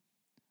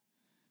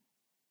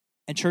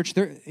 And church,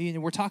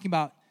 we're talking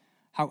about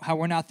how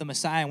we're not the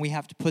Messiah and we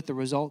have to put the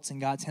results in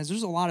God's hands.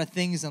 There's a lot of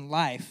things in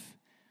life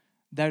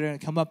that are going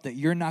to come up that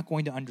you're not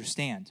going to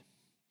understand.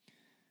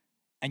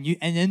 And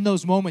in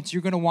those moments,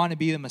 you're going to want to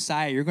be the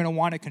Messiah. You're going to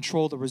want to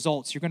control the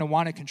results. You're going to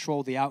want to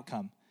control the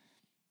outcome.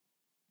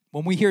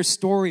 When we hear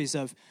stories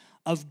of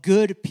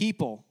good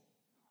people,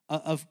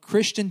 of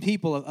Christian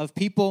people, of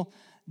people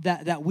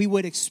that we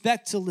would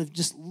expect to live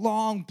just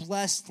long,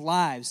 blessed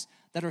lives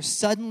that are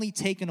suddenly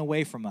taken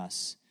away from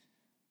us,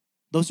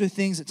 those are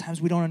things at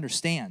times we don't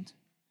understand.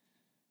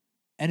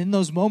 And in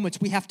those moments,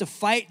 we have to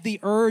fight the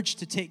urge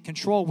to take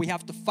control. We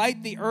have to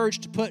fight the urge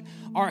to put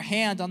our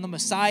hand on the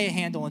Messiah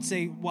handle and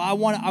say, well, I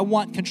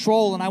want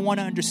control and I want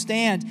to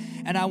understand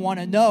and I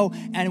want to know.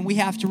 And we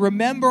have to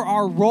remember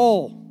our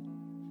role.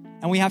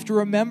 And we have to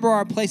remember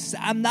our places.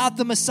 I'm not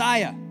the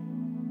Messiah.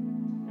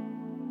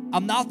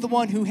 I'm not the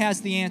one who has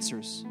the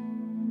answers.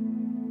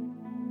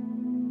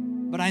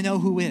 But I know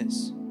who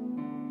is.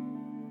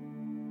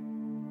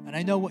 And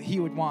I know what he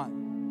would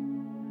want.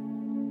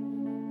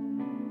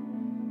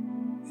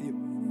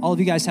 All of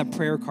you guys have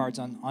prayer cards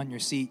on your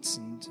seats,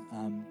 and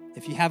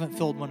if you haven't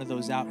filled one of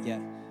those out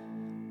yet,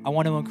 I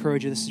want to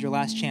encourage you. This is your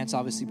last chance,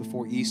 obviously,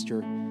 before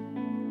Easter.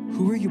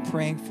 Who are you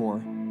praying for?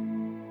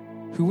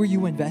 Who are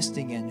you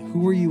investing in?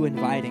 Who are you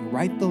inviting?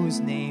 Write those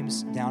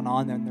names down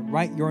on there, and then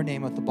write your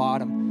name at the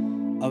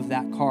bottom of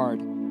that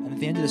card. And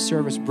at the end of the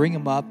service, bring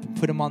them up and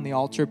put them on the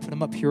altar, put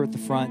them up here at the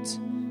front.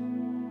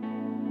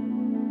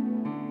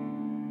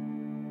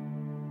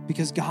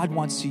 Because God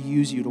wants to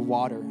use you to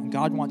water, and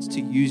God wants to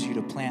use you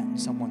to plant in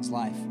someone's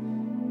life.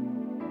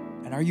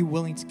 And are you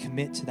willing to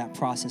commit to that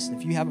process? And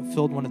if you haven't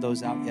filled one of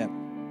those out yet,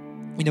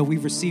 you know,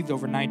 we've received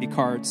over 90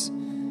 cards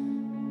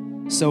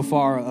so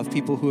far of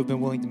people who have been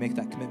willing to make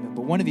that commitment.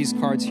 But one of these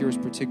cards here is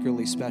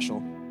particularly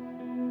special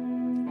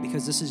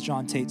because this is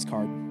John Tate's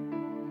card.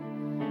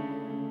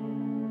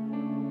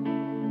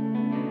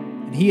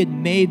 And he had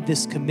made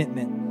this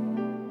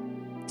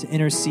commitment to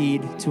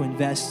intercede, to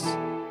invest,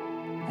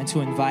 and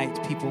to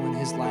invite people in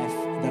his life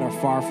that are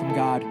far from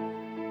God.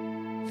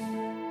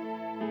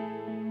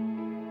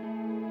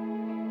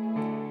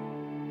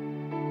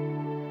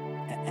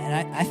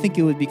 And I think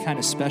it would be kind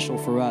of special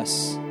for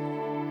us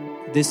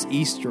this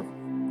Easter,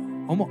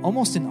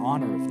 almost in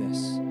honor of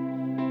this.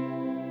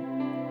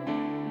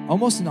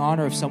 Almost in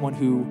honor of someone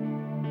who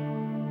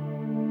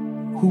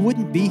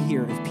wouldn't be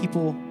here if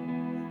people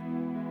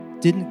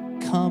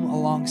didn't come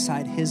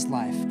alongside his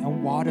life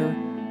and water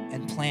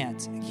and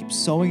plant and keep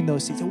sowing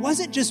those seeds. It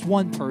wasn't just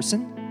one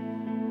person.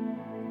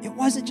 It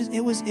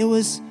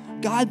was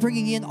God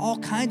bringing in all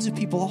kinds of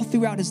people all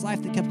throughout his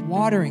life that kept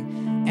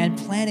watering and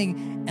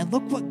planting. And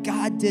look what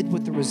God did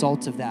with the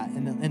results of that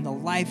and the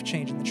life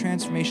change and the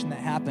transformation that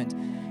happened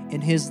in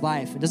his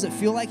life. And does it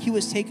feel like he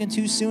was taken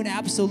too soon?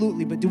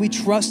 Absolutely. But do we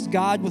trust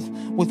God with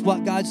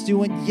what God's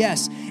doing?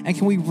 Yes. And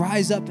can we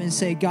rise up and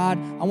say, God,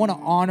 I want to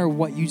honor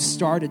what you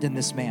started in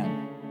this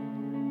man.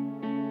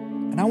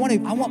 And I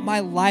want my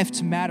life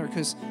to matter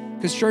because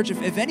church,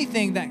 if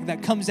anything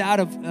that comes out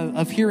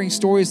of hearing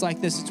stories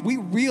like this, it's we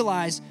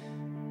realize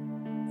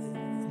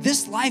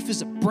this life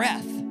is a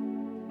breath.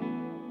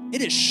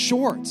 It is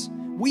short.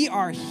 We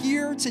are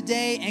here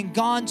today and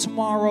gone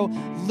tomorrow,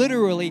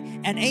 literally,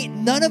 and ain't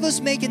none of us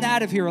making it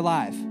out of here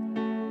alive.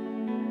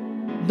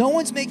 No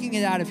one's making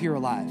it out of here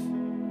alive.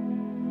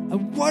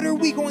 And what are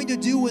we going to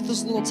do with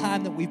this little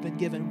time that we've been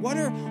given? What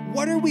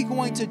are we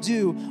going to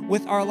do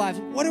with our lives?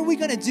 What are we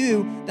going to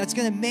do that's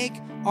going to make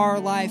our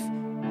life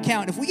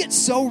count? If we get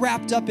so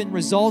wrapped up in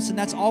results and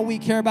that's all we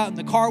care about, in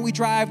the car we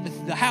drive,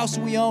 and the house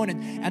we own,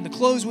 and the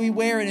clothes we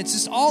wear, and it's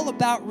just all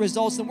about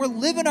results, then we're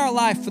living our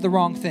life for the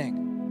wrong thing.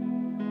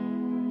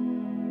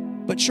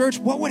 But church,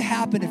 what would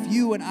happen if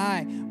you and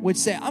I would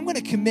say, I'm going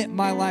to commit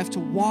my life to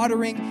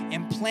watering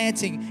and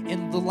planting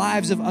in the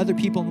lives of other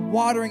people, and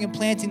watering and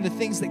planting the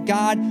things that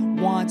God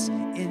wants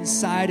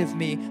inside of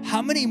me?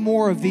 How many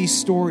more of these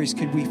stories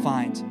could we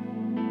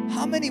find?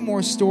 How many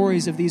more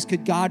stories of these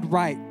could God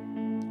write?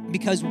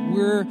 Because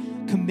we're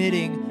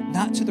committing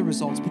not to the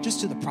results, but just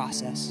to the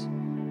process.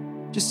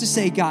 Just to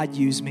say, God,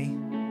 use me.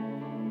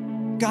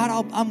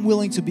 God, I'm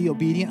willing to be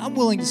obedient. I'm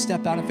willing to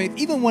step out in faith,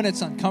 even when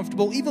it's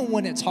uncomfortable, even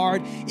when it's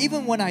hard,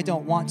 even when I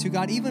don't want to,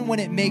 God, even when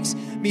it makes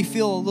me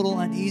feel a little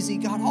uneasy.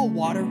 God, I'll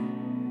water.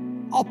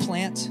 I'll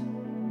plant.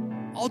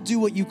 I'll do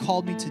what you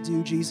called me to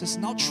do, Jesus,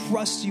 and I'll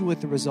trust you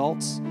with the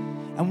results.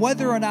 And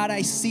whether or not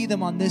I see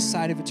them on this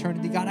side of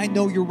eternity, God, I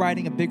know you're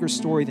writing a bigger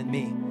story than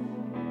me.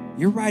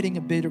 You're writing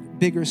a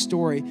bigger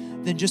story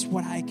than just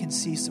what I can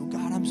see. So,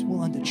 God, I'm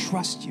willing to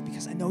trust you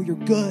because I know you're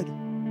good.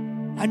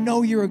 I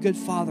know you're a good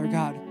Father,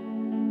 God.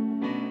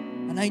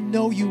 And I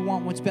know you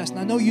want what's best. And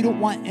I know you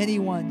don't want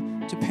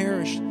anyone to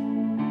perish.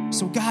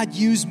 So God,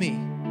 use me.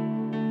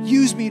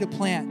 Use me to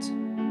plant.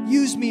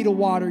 Use me to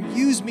water.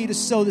 Use me to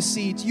sow the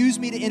seeds. Use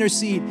me to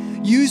intercede.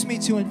 Use me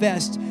to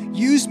invest.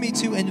 Use me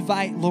to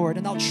invite, Lord.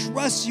 And I'll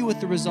trust you with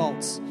the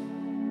results.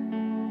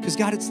 Because,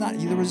 God, it's not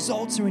you. The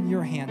results are in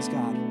your hands,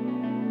 God.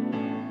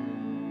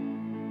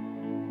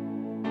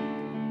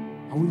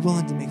 Are we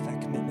willing to make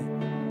that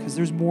commitment? Because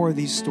there's more of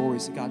these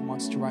stories that God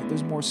wants to write.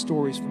 There's more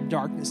stories from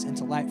darkness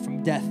into light,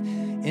 from death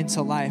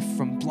into life,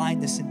 from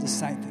blindness into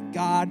sight, that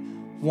God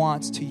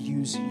wants to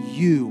use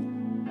you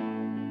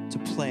to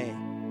play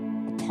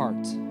a part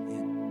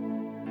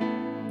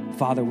in.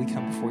 Father, we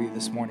come before you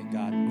this morning,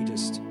 God.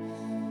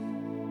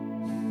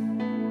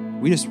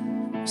 We just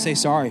say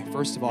sorry,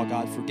 first of all,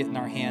 God, for getting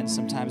our hands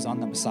sometimes on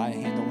the Messiah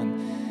handle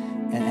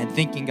and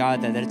thinking,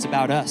 God, that it's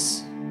about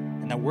us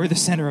and that we're the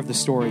center of the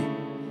story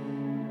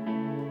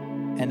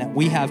and that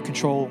we have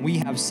control and we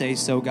have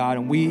say-so, God,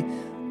 and we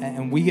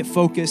get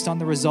focused on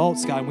the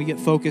results, God, and we get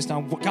focused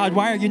on, God,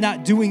 why are you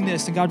not doing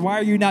this? And God, why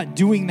are you not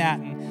doing that?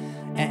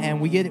 And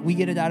we get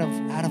it out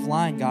of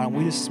line, God, and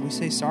we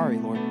say sorry,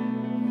 Lord.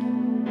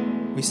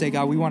 We say,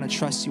 God, we want to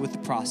trust you with the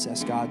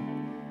process, God.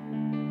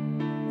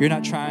 You're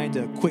not trying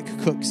to quick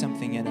cook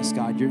something in us,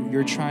 God.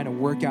 You're trying to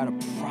work out a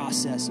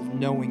process of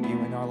knowing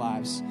you in our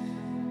lives.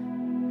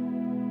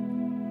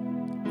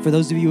 For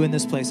those of you in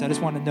this place, I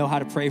just want to know how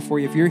to pray for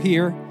you. If you're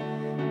here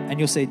and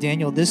you'll say,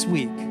 Daniel, this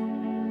week,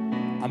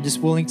 I'm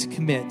just willing to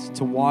commit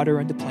to water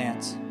and to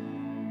plant.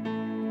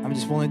 I'm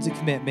just willing to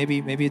commit.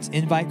 Maybe it's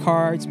invite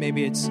cards.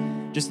 Maybe it's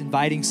just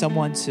inviting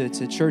someone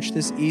to church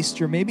this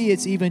Easter. Maybe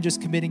it's even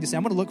just committing to say,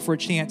 I'm going to look for a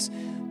chance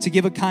to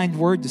give a kind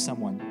word to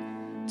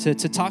someone, to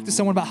talk to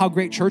someone about how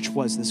great church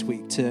was this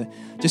week, to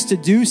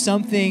do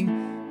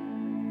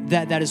something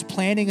that is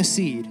planting a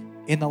seed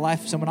in the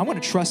life of someone. I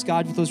want to trust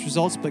God with those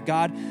results, but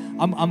God,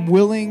 I'm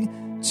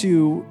willing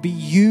to be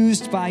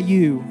used by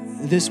you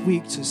this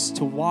week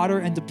to water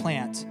and to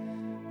plant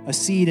a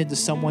seed into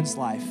someone's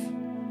life.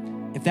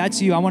 If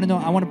that's you, I want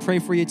to pray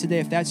for you today.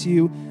 If that's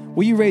you,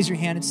 will you raise your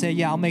hand and say,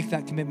 yeah, I'll make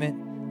that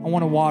commitment. I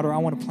want to water, I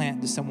want to plant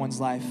into someone's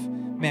life.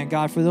 Man,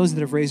 God, for those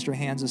that have raised your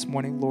hands this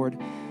morning, Lord,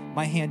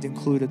 my hand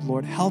included,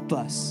 Lord, help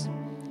us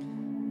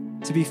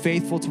to be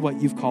faithful to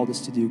what you've called us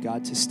to do,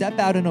 God, to step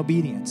out in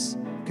obedience,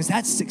 because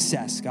that's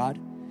success, God.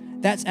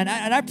 And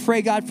I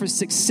pray, God, for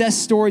success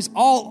stories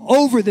all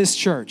over this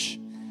church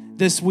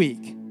this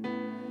week.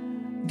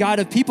 God,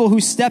 of people who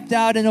stepped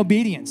out in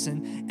obedience.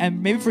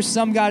 And maybe for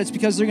some, God, it's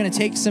because they're going to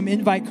take some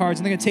invite cards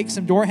and they're going to take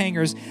some door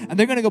hangers and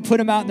they're going to go put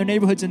them out in their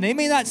neighborhoods, and they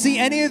may not see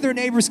any of their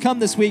neighbors come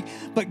this week,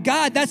 but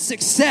God, that's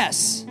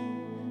success.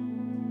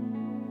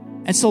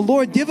 And so,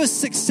 Lord, give us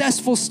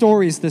successful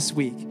stories this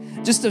week,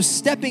 just of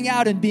stepping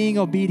out and being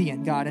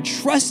obedient, God, and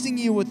trusting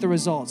you with the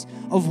results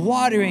of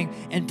watering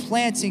and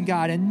planting,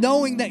 God, and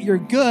knowing that you're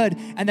good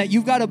and that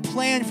you've got a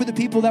plan for the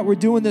people that we're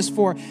doing this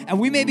for. And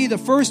we may be the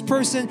first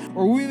person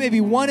or we may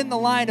be one in the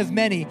line of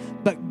many,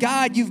 but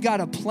God, you've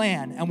got a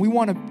plan, and we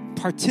want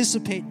to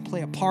participate and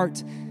play a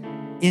part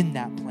in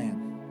that plan.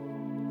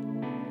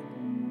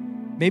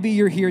 Maybe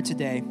you're here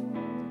today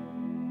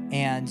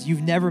and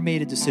you've never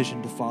made a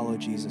decision to follow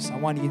Jesus. I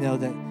want you to know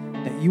that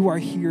you are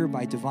here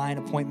by divine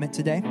appointment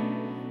today,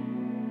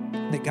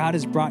 that God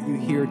has brought you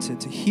here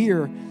to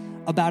hear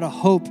about a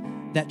hope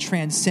that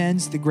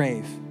transcends the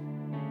grave.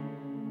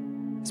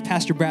 As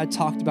Pastor Brad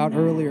talked about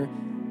earlier,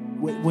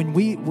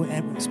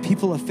 as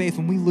people of faith,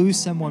 when we lose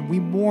someone,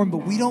 we mourn,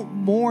 but we don't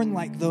mourn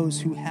like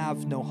those who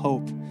have no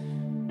hope.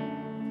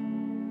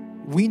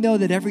 We know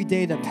that every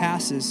day that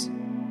passes,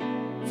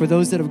 for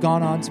those that have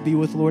gone on to be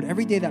with the Lord,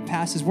 every day that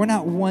passes, we're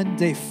not one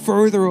day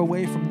further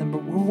away from them,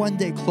 but we're one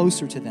day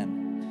closer to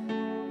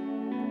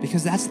them.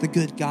 Because that's the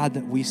good God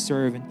that we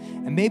serve.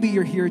 And maybe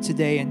you're here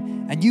today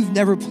and you've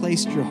never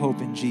placed your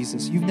hope in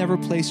Jesus. You've never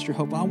placed your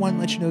hope. I want to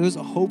let you know there's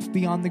a hope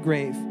beyond the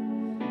grave.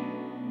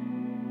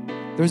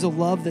 There's a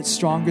love that's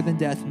stronger than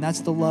death, and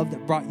that's the love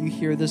that brought you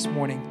here this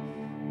morning.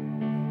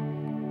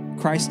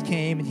 Christ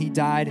came and he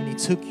died and he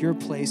took your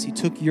place. He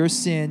took your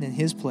sin in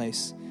his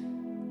place,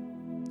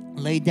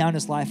 laid down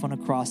his life on a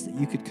cross that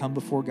you could come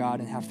before God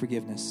and have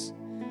forgiveness.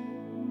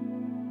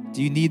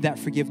 Do you need that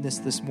forgiveness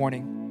this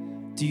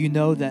morning? Do you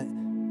know that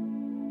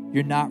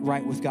you're not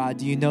right with God?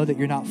 Do you know that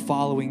you're not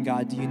following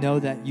God? Do you know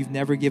that you've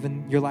never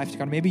given your life to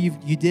God? Maybe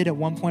you did at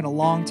one point a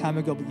long time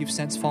ago, but you've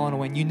since fallen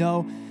away, and you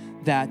know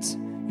that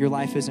your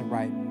life isn't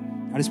right.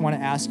 I just want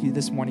to ask you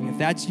this morning, if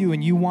that's you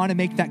and you want to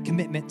make that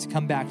commitment to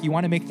come back, you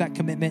want to make that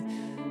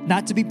commitment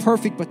not to be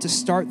perfect, but to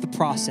start the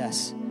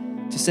process,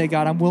 to say,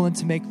 God, I'm willing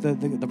to make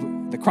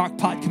the crock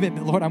pot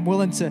commitment, Lord. I'm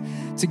willing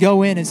to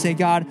go in and say,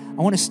 God,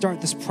 I want to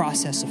start this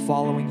process of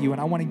following you, and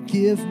I want to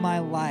give my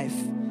life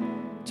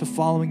to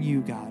following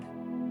you, God.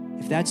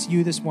 If that's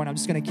you this morning, I'm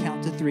just going to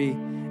count to 3.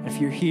 And if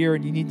you're here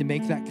and you need to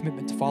make that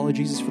commitment to follow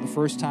Jesus for the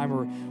first time,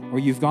 or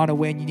you've gone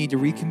away and you need to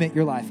recommit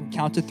your life, and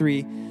count to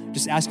 3,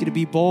 just ask you to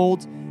be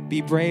bold, be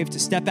brave, to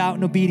step out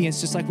in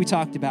obedience, just like we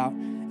talked about,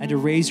 and to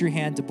raise your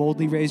hand, to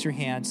boldly raise your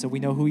hand so we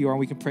know who you are and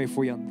we can pray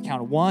for you on the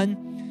count of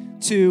 1,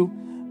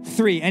 2,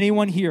 3.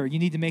 Anyone here, you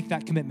need to make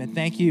that commitment.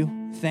 Thank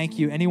you. Thank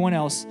you. Anyone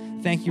else?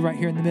 Thank you right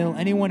here in the middle.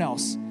 Anyone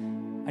else?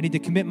 I need to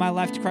commit my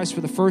life to Christ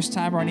for the first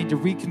time, or I need to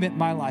recommit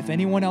my life.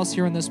 Anyone else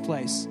here in this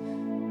place?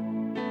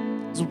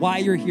 This is why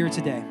you're here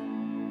today.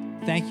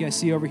 Thank you. I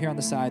see you over here on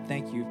the side.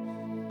 Thank you.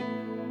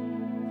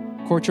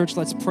 Core Church,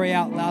 let's pray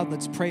out loud.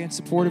 Let's pray in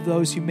support of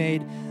those who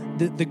made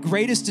the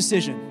greatest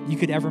decision you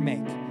could ever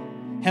make.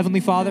 Heavenly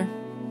Father,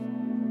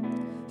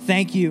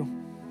 thank you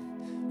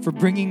for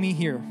bringing me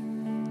here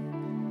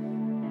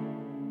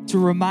to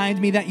remind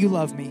me that you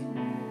love me,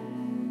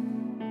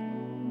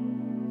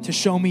 to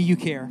show me you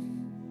care.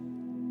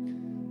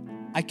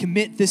 I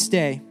commit this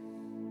day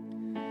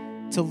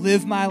to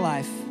live my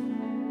life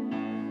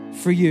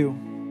for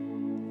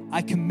you.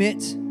 I commit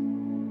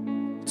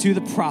to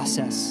the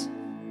process.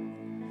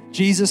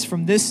 Jesus,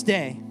 from this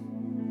day,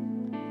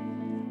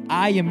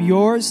 I am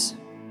yours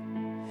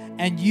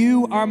and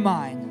you are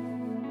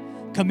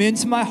mine. Come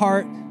into my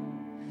heart.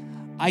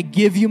 I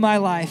give you my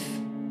life.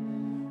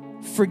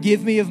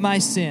 Forgive me of my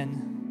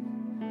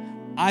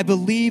sin. I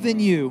believe in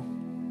you.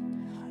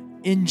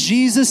 In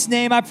Jesus'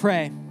 name I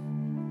pray.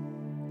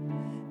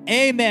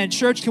 Amen.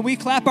 Church, can we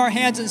clap our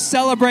hands and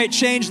celebrate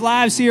changed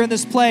lives here in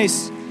this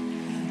place?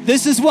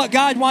 This is what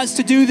God wants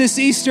to do this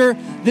Easter.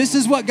 This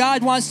is what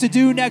God wants to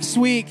do next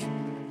week.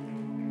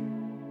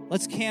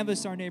 Let's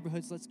canvass our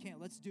neighborhoods. Let's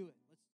do it.